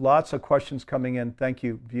 There's lots of questions coming in. Thank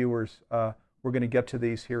you, viewers. We're going to get to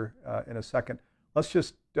these here in a second. Let's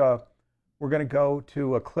just, we're going to go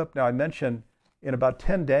to a clip now. I mentioned in about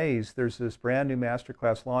 10 days, there's this brand new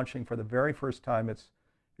masterclass launching for the very first time.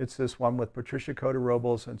 It's this one with Patricia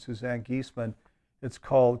Cota-Robles and Suzanne Giesman. It's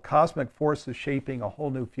called Cosmic Forces Shaping a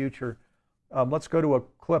Whole New Future. Let's go to a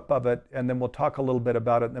clip of it, and then we'll talk a little bit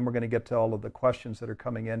about it, and then we're going to get to all of the questions that are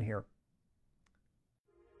coming in here.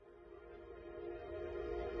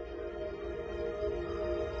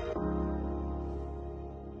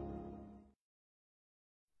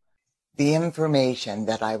 The information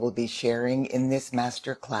that I will be sharing in this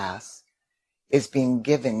master class is being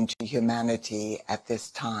given to humanity at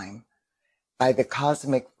this time by the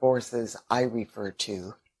cosmic forces I refer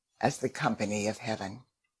to as the company of heaven.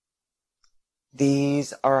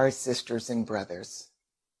 These are our sisters and brothers,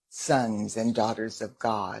 sons and daughters of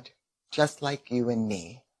God, just like you and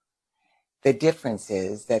me. The difference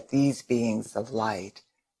is that these beings of light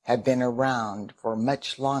have been around for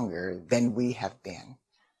much longer than we have been,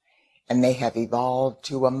 and they have evolved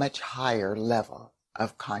to a much higher level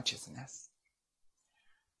of consciousness.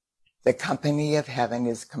 The company of heaven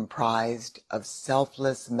is comprised of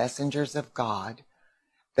selfless messengers of God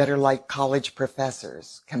that are like college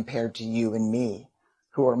professors compared to you and me,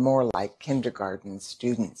 who are more like kindergarten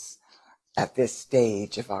students at this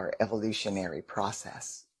stage of our evolutionary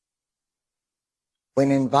process.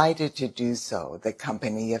 When invited to do so, the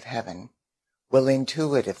company of heaven will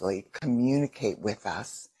intuitively communicate with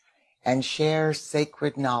us and share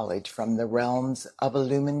sacred knowledge from the realms of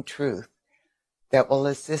illumined truth that will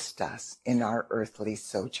assist us in our earthly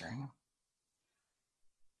sojourn.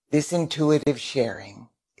 This intuitive sharing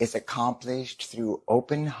is accomplished through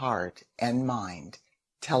open heart and mind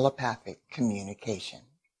telepathic communication.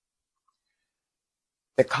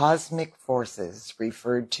 The cosmic forces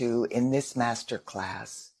referred to in this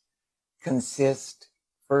masterclass consist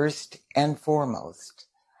first and foremost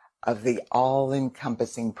of the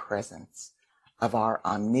all-encompassing presence of our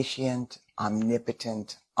omniscient,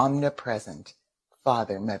 omnipotent, omnipresent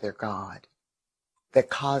Father, Mother, God, the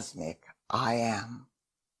cosmic I Am,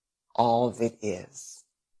 all that is.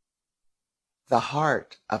 The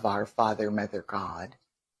heart of our Father, Mother, God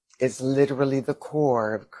is literally the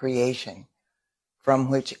core of creation,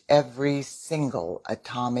 from which every single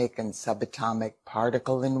atomic and subatomic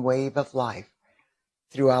particle and wave of life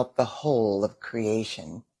throughout the whole of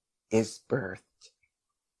creation is birthed.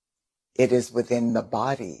 It is within the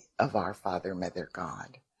body of our Father, Mother,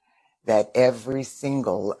 God that every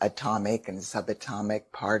single atomic and subatomic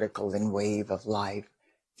particle and wave of life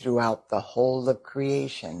throughout the whole of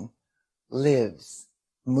creation lives,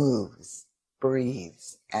 moves,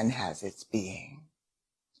 breathes, and has its being.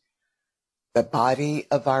 The body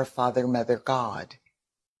of our Father, Mother, God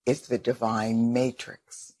is the divine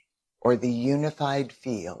matrix, or the unified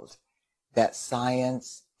field that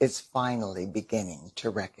science is finally beginning to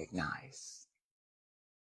recognize.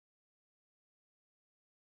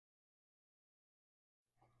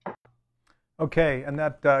 Okay, and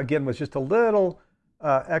that again was just a little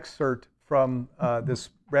excerpt from this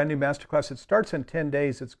brand new masterclass. It starts in 10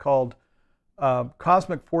 days. It's called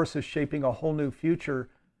Cosmic Forces Shaping a Whole New Future.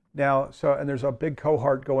 Now, and there's a big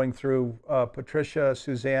cohort going through Patricia,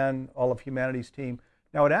 Suzanne, all of Humanity's team.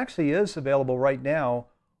 Now, it actually is available right now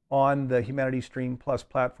on the Humanity Stream Plus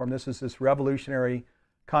platform. This revolutionary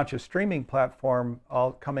conscious streaming platform,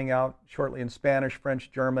 all coming out shortly in Spanish,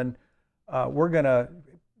 French, German. We're going to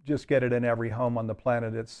just get it in every home on the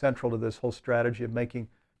planet. It's central to this whole strategy of making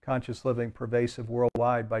conscious living pervasive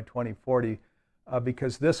worldwide by 2040,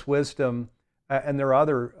 because this wisdom, and there are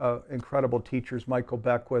other incredible teachers, Michael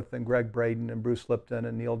Beckwith and Greg Braden and Bruce Lipton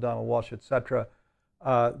and Neil Donald Walsh, etc.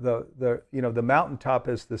 The mountaintop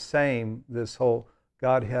is the same, this whole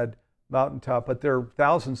Godhead mountaintop, but there are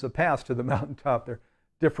thousands of paths to the mountaintop. There are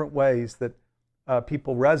different ways that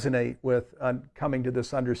people resonate with coming to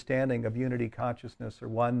this understanding of unity consciousness or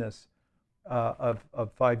oneness of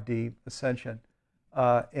 5D ascension.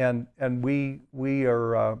 And we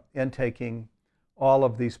are intaking all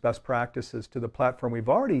of these best practices to the platform. We've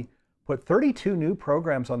already put 32 new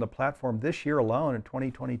programs on the platform this year alone in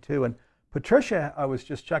 2022. And Patricia, I was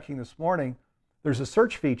just checking this morning, there's a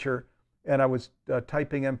search feature, and I was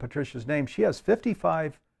typing in Patricia's name. She has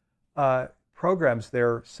 55 programs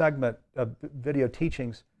there, segment video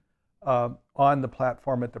teachings on the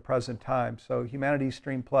platform at the present time. So Humanity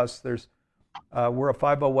Stream Plus, we're a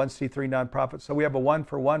 501c3 nonprofit, so we have a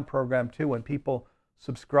one-for-one program too. When people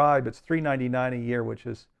subscribe, it's $3.99 a year, which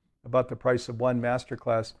is about the price of one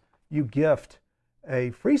masterclass. You gift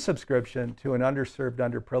a free subscription to an underserved,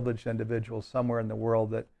 underprivileged individual somewhere in the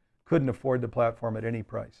world that couldn't afford the platform at any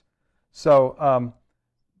price. So,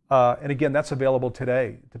 and again, that's available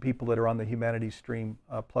today to people that are on the Humanity Stream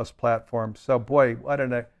Plus platform. So boy, what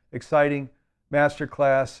an exciting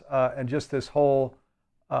masterclass, and just this whole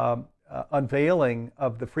unveiling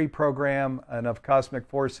of the free program and of Cosmic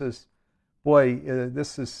Forces. Boy,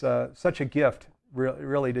 this is such a gift,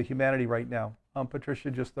 really, to humanity right now.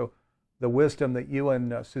 Patricia, just the wisdom that you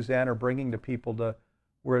and Suzanne are bringing to people to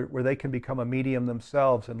where they can become a medium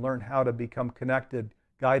themselves and learn how to become connected,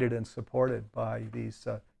 guided, and supported by these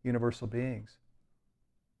universal beings.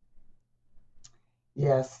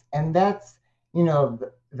 Yes, and that's,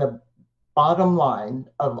 the bottom line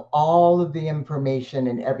of all of the information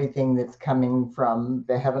and everything that's coming from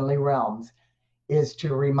the heavenly realms is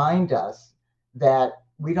to remind us that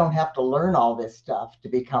we don't have to learn all this stuff to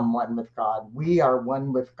become one with God. We are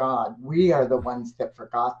one with God. We are the ones that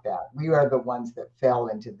forgot that. We are the ones that fell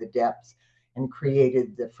into the depths and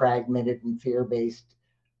created the fragmented and fear-based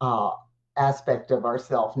aspect of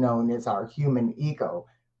ourself known as our human ego.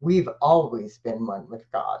 We've always been one with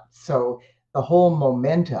God. So the whole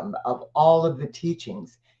momentum of all of the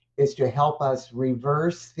teachings is to help us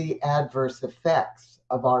reverse the adverse effects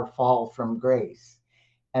of our fall from grace.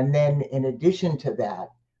 And then in addition to that,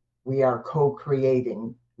 we are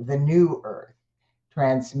co-creating the new earth,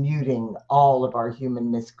 transmuting all of our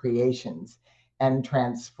human miscreations and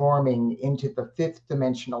transforming into the fifth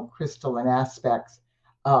dimensional crystalline aspects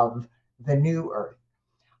of the new earth.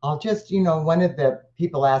 I'll just, one of the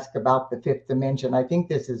people asked about the fifth dimension. I think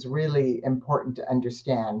this is really important to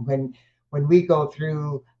understand. When we go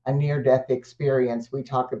through a near-death experience, we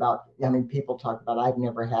talk about, people talk about, I've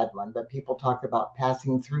never had one, but people talk about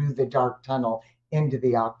passing through the dark tunnel into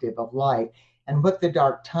the octave of light. And what the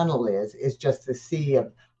dark tunnel is just the sea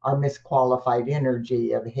of our misqualified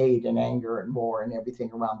energy of hate and anger and war and everything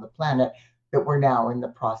around the planet that we're now in the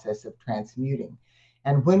process of transmuting.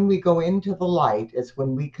 And when we go into the light is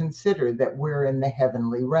when we consider that we're in the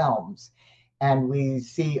heavenly realms and we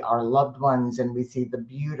see our loved ones and we see the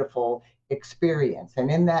beautiful experience. And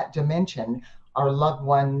in that dimension, our loved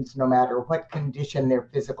ones, no matter what condition their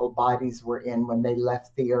physical bodies were in when they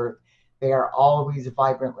left the earth, they are always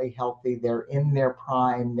vibrantly healthy. They're in their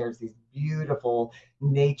prime. There's this beautiful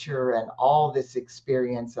nature and all this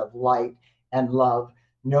experience of light and love.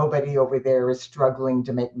 Nobody over there is struggling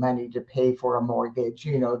to make money to pay for a mortgage.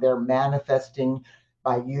 You know, they're manifesting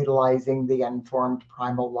by utilizing the unformed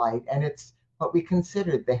primal light. And it's what we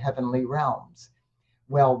considered the heavenly realms.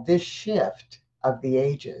 Well, this shift of the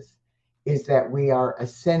ages is that we are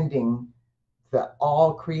ascending, that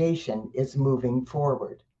all creation is moving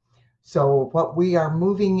forward. So what we are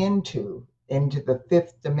moving into the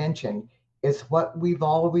fifth dimension, is what we've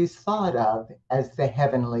always thought of as the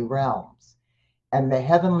heavenly realms. And the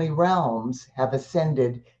heavenly realms have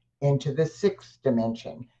ascended into the sixth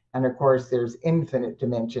dimension. And of course, there's infinite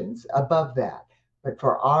dimensions above that. But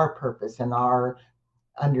for our purpose and our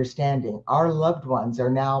understanding, our loved ones are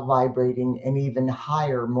now vibrating in even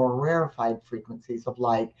higher, more rarefied frequencies of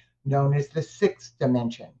light, known as the sixth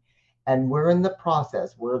dimension. And we're in the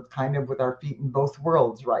process, we're kind of with our feet in both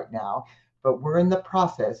worlds right now, but we're in the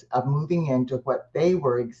process of moving into what they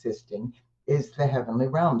were existing is the heavenly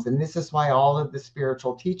realms. And this is why all of the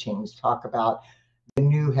spiritual teachings talk about the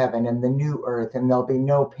new heaven and the new earth, and there'll be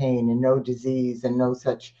no pain and no disease and no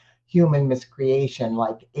such human miscreation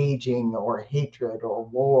like aging or hatred or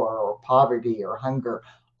war or poverty or hunger.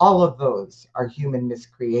 All of those are human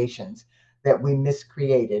miscreations that we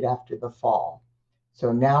miscreated after the fall.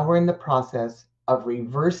 So now we're in the process of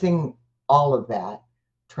reversing all of that,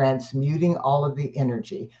 transmuting all of the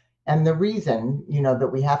energy. And the reason, you know, that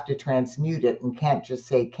we have to transmute it and can't just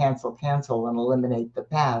say cancel, cancel and eliminate the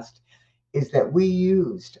past is that we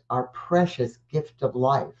used our precious gift of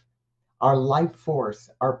life, our life force,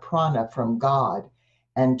 our prana from God,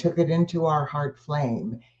 and took it into our heart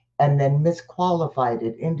flame and then misqualified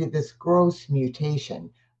it into this gross mutation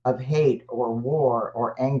of hate or war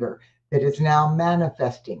or anger that is now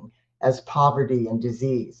manifesting as poverty and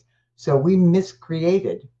disease. So we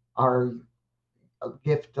miscreated our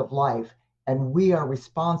gift of life, and we are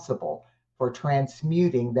responsible for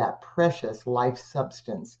transmuting that precious life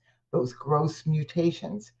substance, those gross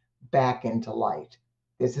mutations, back into light.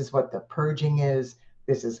 This is what the purging is.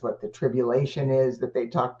 This is what the tribulation is that they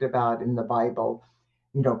talked about in the Bible,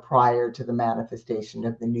 you know, prior to the manifestation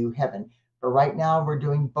of the new heaven. But right now we're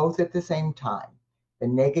doing both at the same time. The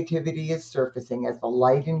negativity is surfacing. As the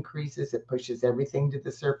light increases, it pushes everything to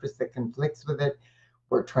the surface that conflicts with it.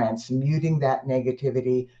 We're transmuting that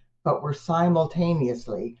negativity, but we're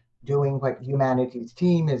simultaneously doing what humanity's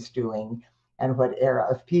team is doing and what Era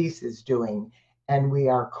of Peace is doing. And we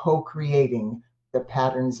are co-creating the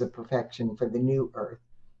patterns of perfection for the new earth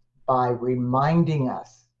by reminding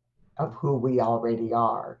us of who we already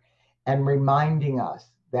are and reminding us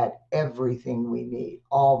that everything we need,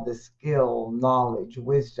 all the skill, knowledge,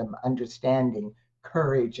 wisdom, understanding,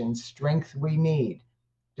 courage, and strength we need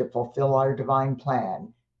to fulfill our divine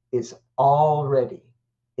plan is already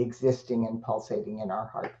existing and pulsating in our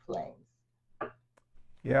heart flames.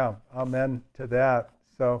 Yeah, amen to that.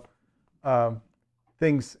 So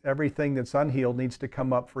everything that's unhealed needs to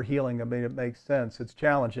come up for healing. I mean, it makes sense. It's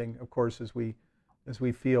challenging, of course, as we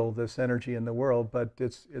feel this energy in the world, but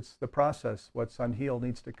it's the process. What's unhealed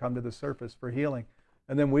needs to come to the surface for healing.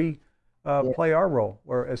 And then we play our role,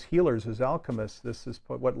 or as healers, as alchemists, this is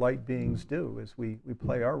what light beings do, is we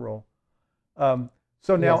play our role.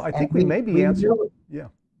 So now I think we may be answered. Yeah.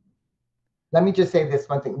 Let me just say this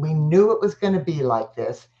one thing. We knew it was going to be like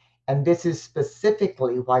this, and this is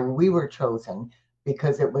specifically why we were chosen,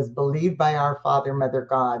 because it was believed by our Father, Mother,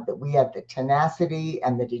 God, that we had the tenacity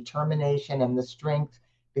and the determination and the strength,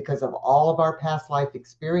 because of all of our past life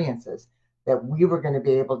experiences, that we were going to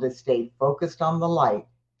be able to stay focused on the light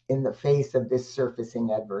in the face of this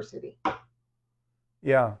surfacing adversity.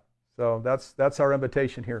 Yeah, so that's our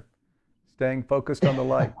invitation here. Staying focused on the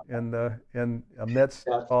light in amidst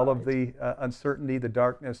all of the uncertainty, the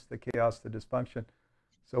darkness, the chaos, the dysfunction.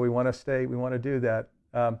 So we want to do that.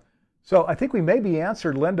 So I think we maybe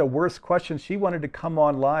answered Linda Worth's question. She wanted to come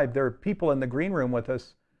on live. There are people in the green room with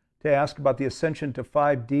us to ask about the ascension to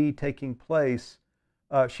 5D taking place.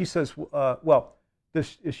 She says,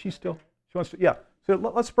 is she still? She wants to, yeah. So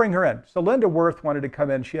let's bring her in. So Linda Worth wanted to come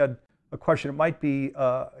in. She had a question. It might be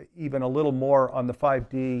even a little more on the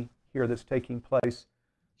 5D here that's taking place.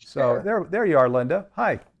 So there you are, Linda.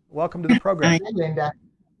 Hi, welcome to the program. Hi, Linda.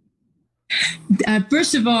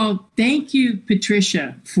 First of all, thank you,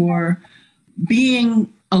 Patricia, for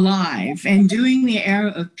being alive and doing the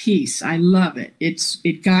era of peace. I love it.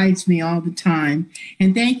 It guides me all the time.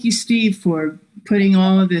 And thank you, Steve, for putting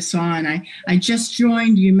all of this on. I just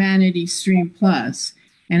joined Humanity Stream Plus,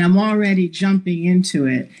 and I'm already jumping into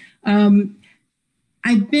it.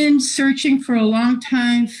 I've been searching for a long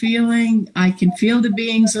time, feeling I can feel the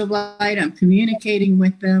beings of light. I'm communicating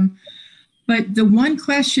with them. But the one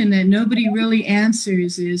question that nobody really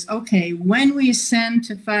answers is, okay, when we ascend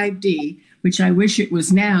to 5D, which I wish it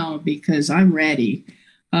was now because I'm ready,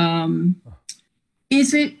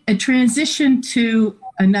 is it a transition to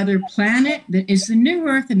another planet? Is the new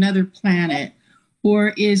Earth another planet?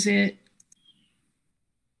 Or is it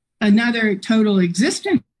another total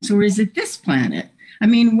existence? Or is it this planet? I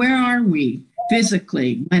mean, where are we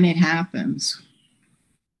physically when it happens?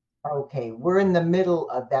 Okay, we're in the middle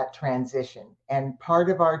of that transition, and part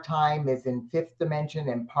of our time is in fifth dimension,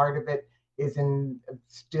 and part of it is in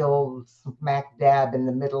still smack dab in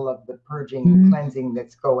the middle of the purging and cleansing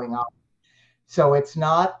that's going on. So it's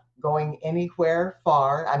not going anywhere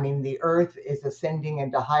far. I mean, the Earth is ascending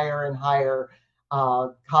into higher and higher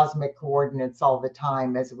cosmic coordinates all the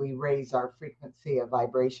time as we raise our frequency of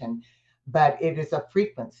vibration, but it is a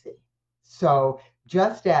frequency. So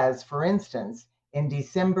just as, for instance, in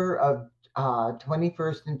December of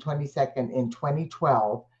 21st and 22nd in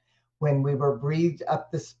 2012, when we were breathed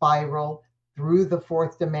up the spiral through the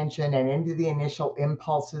fourth dimension and into the initial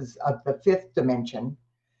impulses of the fifth dimension,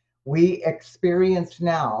 we experience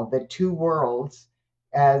now the two worlds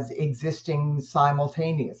as existing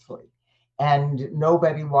simultaneously. And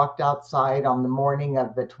nobody walked outside on the morning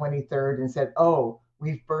of the 23rd and said, oh,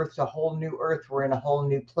 we've birthed a whole new Earth, we're in a whole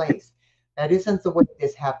new place. That isn't the way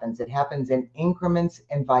this happens. It happens in increments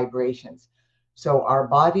and vibrations. So our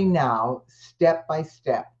body now, step by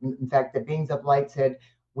step, in fact, the beings of light said,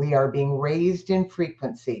 we are being raised in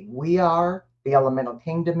frequency. We are, the elemental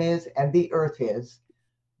kingdom is, and the Earth is,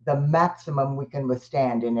 the maximum we can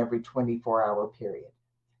withstand in every 24-hour period.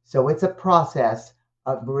 So it's a process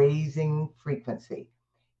of raising frequency.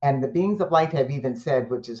 And the beings of light have even said,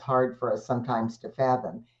 which is hard for us sometimes to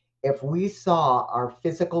fathom, if we saw our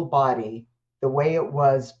physical body the way it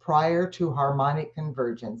was prior to harmonic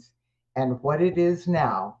convergence and what it is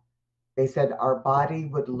now, they said our body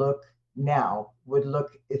would look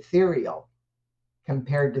ethereal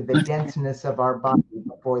compared to the denseness of our body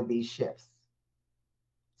before these shifts.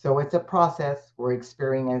 So it's a process we're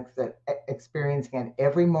experiencing it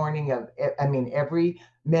every every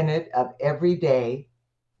minute of every day,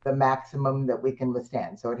 the maximum that we can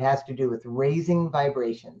withstand. So it has to do with raising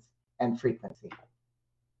vibrations and frequency.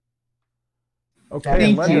 Okay,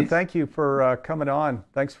 and Linda, thank you for coming on.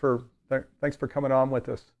 Thanks for coming on with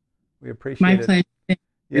us. We appreciate it. My pleasure.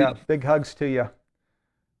 Yeah, big hugs to you.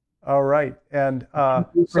 All right, and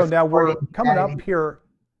so now we're coming up here.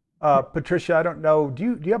 Patricia, I don't know.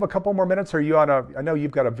 Do you have a couple more minutes? Or are you on a? I know you've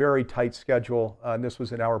got a very tight schedule, and this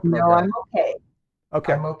was an hour program. No, I'm okay.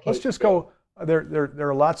 Okay, I'm okay. Let's just go. There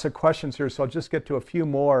are lots of questions here, so I'll just get to a few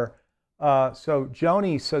more. So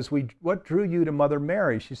Joni says, what drew you to Mother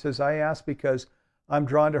Mary? She says, I asked because I'm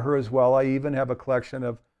drawn to her as well. I even have a collection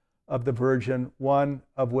of the Virgin, one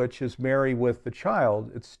of which is Mary with the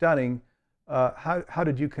child. It's stunning. How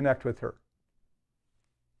did you connect with her?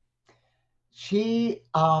 She,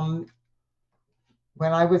 when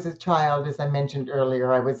I was a child, as I mentioned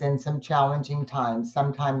earlier, I was in some challenging times,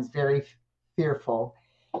 sometimes very fearful.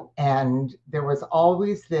 And there was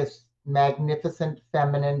always this magnificent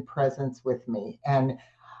feminine presence with me. And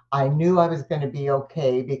I knew I was going to be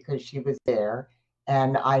okay because she was there.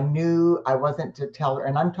 And I knew I wasn't to tell her,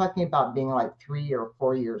 and I'm talking about being like 3 or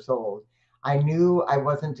 4 years old. I knew I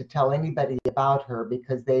wasn't to tell anybody about her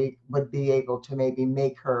because they would be able to maybe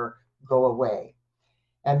make her go away.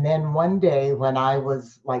 And then one day when I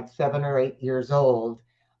was like 7 or 8 years old,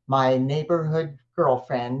 my neighborhood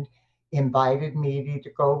girlfriend invited me to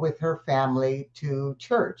go with her family to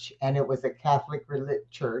church. And it was a Catholic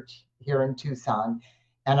church here in Tucson.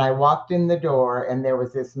 And I walked in the door and there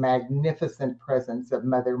was this magnificent presence of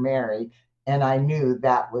Mother Mary. And I knew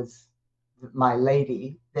that was my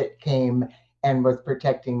lady that came and was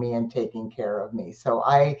protecting me and taking care of me.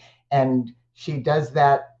 And she does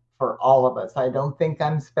that for all of us. I don't think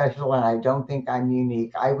I'm special and I don't think I'm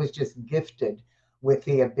unique. I was just gifted with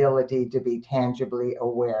the ability to be tangibly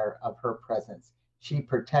aware of her presence. She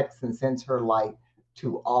protects and sends her light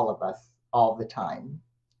to all of us all the time.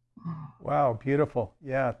 Wow, beautiful.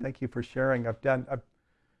 Yeah, thank you for sharing.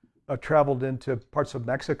 traveled into parts of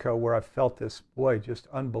Mexico where I felt this, boy, just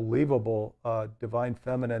unbelievable divine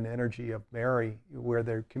feminine energy of Mary, where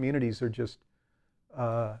their communities are just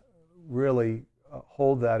really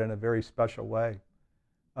hold that in a very special way.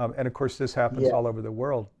 And of course, this happens all over the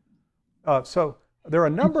world. So there are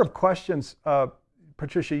a number of questions.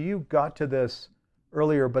 Patricia, you got to this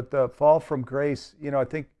earlier, but the fall from grace, I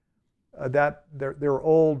think that there are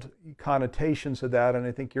old connotations of that, and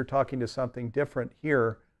I think you're talking to something different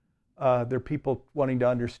here. There are people wanting to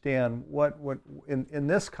understand what in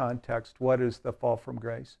this context, what is the fall from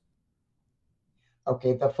grace?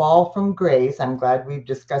 Okay, the fall from grace, I'm glad we've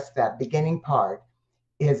discussed that beginning part,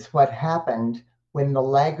 is what happened when the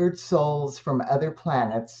laggard souls from other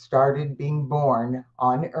planets started being born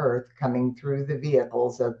on Earth, coming through the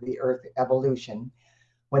vehicles of the Earth evolution,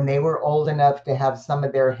 when they were old enough to have some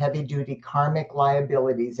of their heavy-duty karmic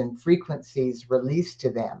liabilities and frequencies released to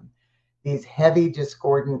them. These heavy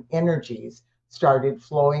discordant energies started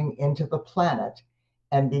flowing into the planet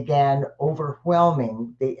and began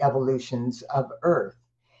overwhelming the evolutions of Earth.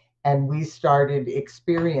 And we started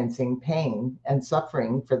experiencing pain and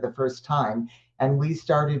suffering for the first time. And we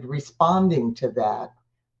started responding to that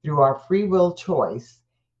through our free will choice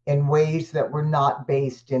in ways that were not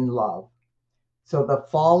based in love. So the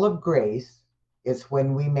fall of grace is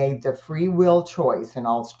when we made the free will choice, and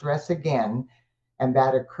I'll stress again, and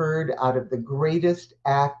that occurred out of the greatest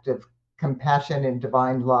act of compassion and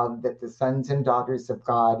divine love that the sons and daughters of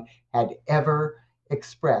God had ever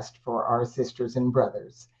expressed for our sisters and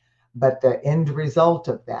brothers. But the end result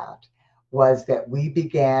of that was that we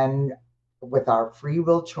began with our free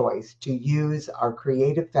will choice to use our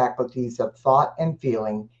creative faculties of thought and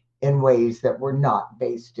feeling in ways that were not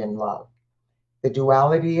based in love. The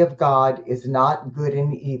duality of God is not good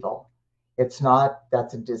and evil. It's not,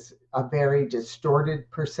 that's a very distorted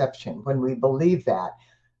perception. When we believe that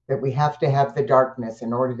we have to have the darkness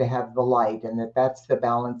in order to have the light, and that's the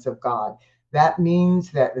balance of God. That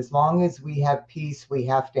means that as long as we have peace, we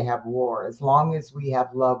have to have war. As long as we have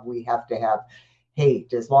love, we have to have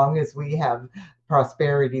hate. As long as we have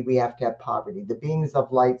prosperity, we have to have poverty. The beings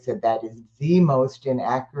of light said that is the most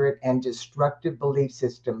inaccurate and destructive belief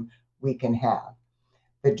system we can have.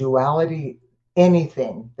 The duality,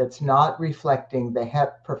 anything that's not reflecting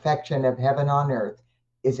the perfection of heaven on earth,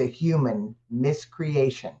 is a human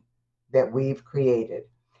miscreation that we've created.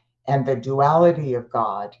 And the duality of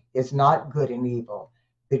God is not good and evil.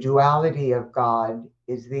 The duality of God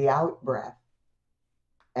is the out-breath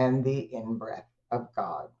and the in-breath of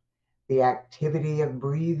God, the activity of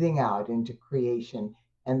breathing out into creation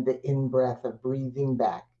and the in-breath of breathing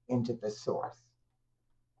back into the source.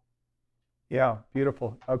 Yeah,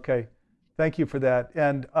 beautiful. Okay, thank you for that.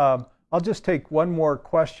 And I'll just take one more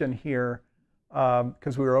question here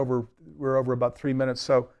because we're over about 3 minutes.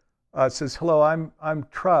 So it says, "Hello, I'm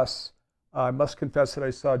Truss. I must confess that I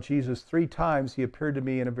saw Jesus 3 times. He appeared to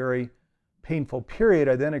me in a very painful period.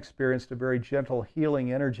 I then experienced a very gentle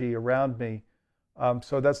healing energy around me."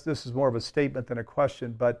 So this is more of a statement than a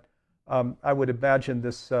question, but I would imagine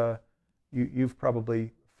this you've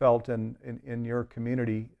probably felt in your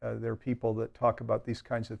community. There are people that talk about these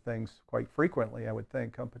kinds of things quite frequently, I would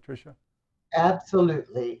think, Patricia?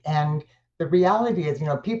 Absolutely. And the reality is,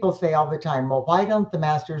 people say all the time, well, why don't the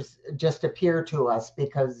masters just appear to us?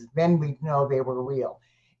 Because then we'd know they were real.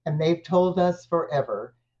 And they've told us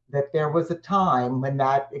forever that there was a time when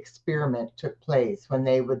that experiment took place, when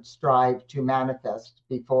they would strive to manifest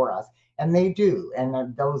before us. And they do.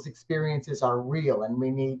 And those experiences are real, and we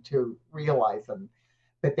need to realize them.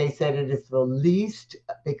 But they said it is the least,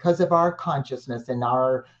 because of our consciousness and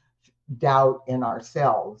our doubt in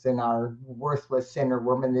ourselves and our worthless sinner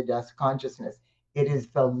woman the dust consciousness, it is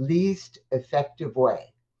the least effective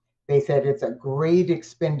way. They said it's a great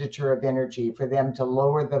expenditure of energy for them to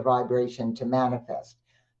lower the vibration to manifest.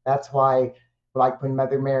 That's why, like when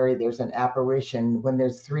Mother Mary, there's an apparition when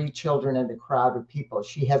there's 3 children in a crowd of people.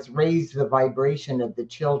 She has raised the vibration of the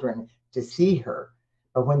children to see her.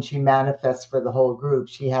 But when she manifests for the whole group,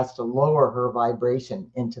 she has to lower her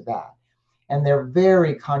vibration into that. And they're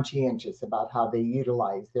very conscientious about how they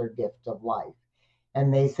utilize their gift of life.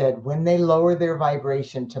 And they said when they lower their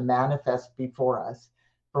vibration to manifest before us,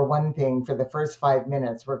 for one thing, for the first 5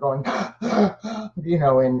 minutes, we're going,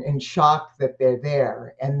 in shock that they're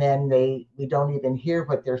there. And then we don't even hear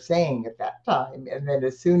what they're saying at that time. And then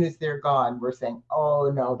as soon as they're gone, we're saying,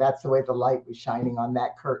 oh no, that's the way the light was shining on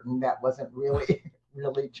that curtain. That wasn't really,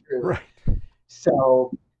 really true. Right.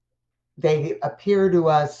 So they appear to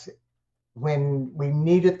us when we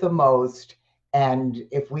need it the most, And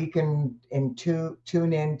if we can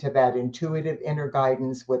tune into that intuitive inner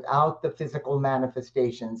guidance without the physical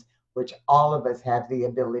manifestations, which all of us have the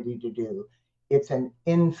ability to do, it's an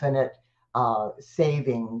infinite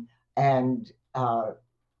saving and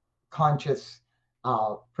conscious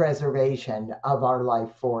preservation of our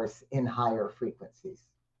life force in higher frequencies.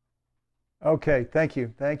 Okay, thank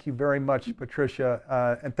you. Thank you very much,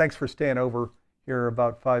 Patricia. And thanks for staying over here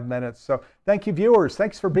about 5 minutes. So thank you, viewers.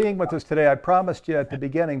 Thanks for being with us today. I promised you at the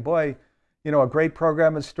beginning, boy, a great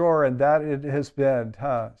program in store, and that it has been.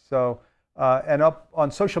 So, and up on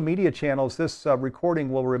social media channels, this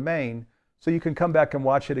recording will remain, so you can come back and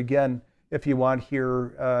watch it again if you want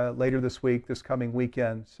here later this week, this coming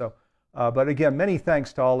weekend. So, but again, many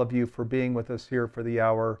thanks to all of you for being with us here for the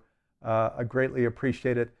hour. I greatly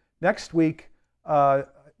appreciate it. Next week,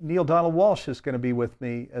 Neil Donald Walsh is going to be with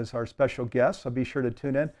me as our special guest, so be sure to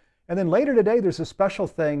tune in. And then later today, there's a special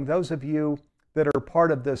thing. Those of you that are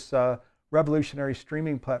part of this revolutionary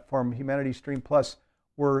streaming platform, Humanity Stream Plus,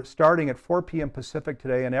 we're starting at 4 p.m. Pacific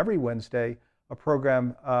today, and every Wednesday, a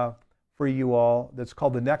program for you all that's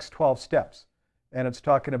called The Next 12 Steps. And it's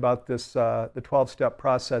talking about this, the 12-step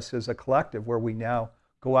process is a collective where we now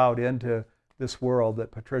go out into this world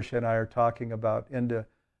that Patricia and I are talking about, into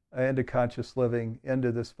conscious living,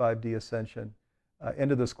 into this 5D ascension,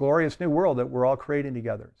 into this glorious new world that we're all creating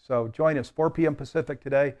together. So join us, 4 p.m. Pacific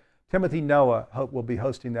today. Timothy Noah will be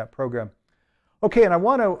hosting that program. Okay, and I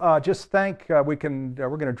want to just thank, we're going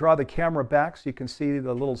to draw the camera back so you can see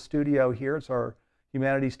the little studio here. It's our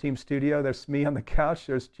Humanities Team studio. There's me on the couch.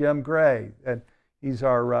 There's Jim Gray, and he's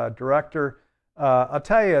our director. I'll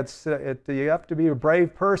tell you, you have to be a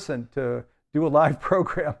brave person to do a live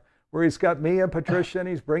program where he's got me and Patricia, and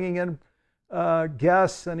he's bringing in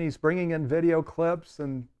guests, and he's bringing in video clips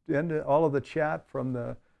and into all of the chat from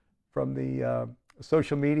the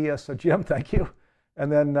social media. So Jim, thank you. And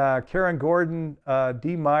then Karen Gordon,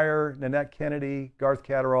 Dee Meyer, Nanette Kennedy, Garth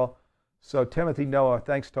Catterall. So Timothy Noah,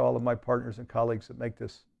 thanks to all of my partners and colleagues that make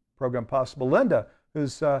this program possible. Linda,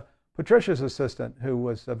 who's Patricia's assistant, who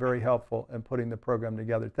was very helpful in putting the program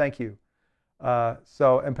together. Thank you.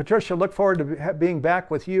 And Patricia, look forward to being back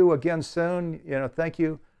with you again soon. Thank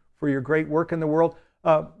you for your great work in the world.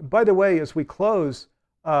 By the way, as we close,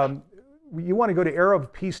 you want to go to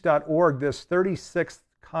arrowofpeace.org, this 36th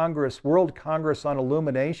Congress, World Congress on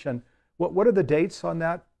Illumination. What are the dates on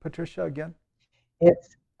that, Patricia, again?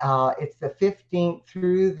 It's the 15th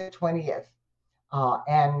through the 20th.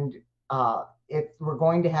 We're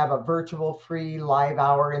going to have a virtual free live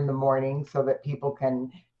hour in the morning so that people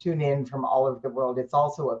can tune in from all over the world. It's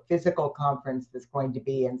also a physical conference that's going to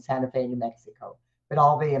be in Santa Fe, New Mexico. But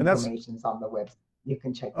all the information's on the website. You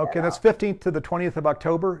can check that out. Okay, that's 15th to the 20th of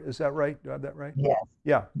October. Is that right? Do I have that right? Yes.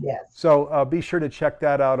 Yeah. Yes. So be sure to check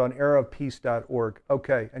that out on arrowofpeace.org.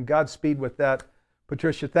 Okay, and Godspeed with that.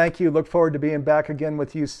 Patricia, thank you. Look forward to being back again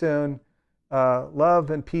with you soon. Love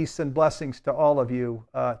and peace and blessings to all of you.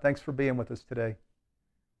 Thanks for being with us today.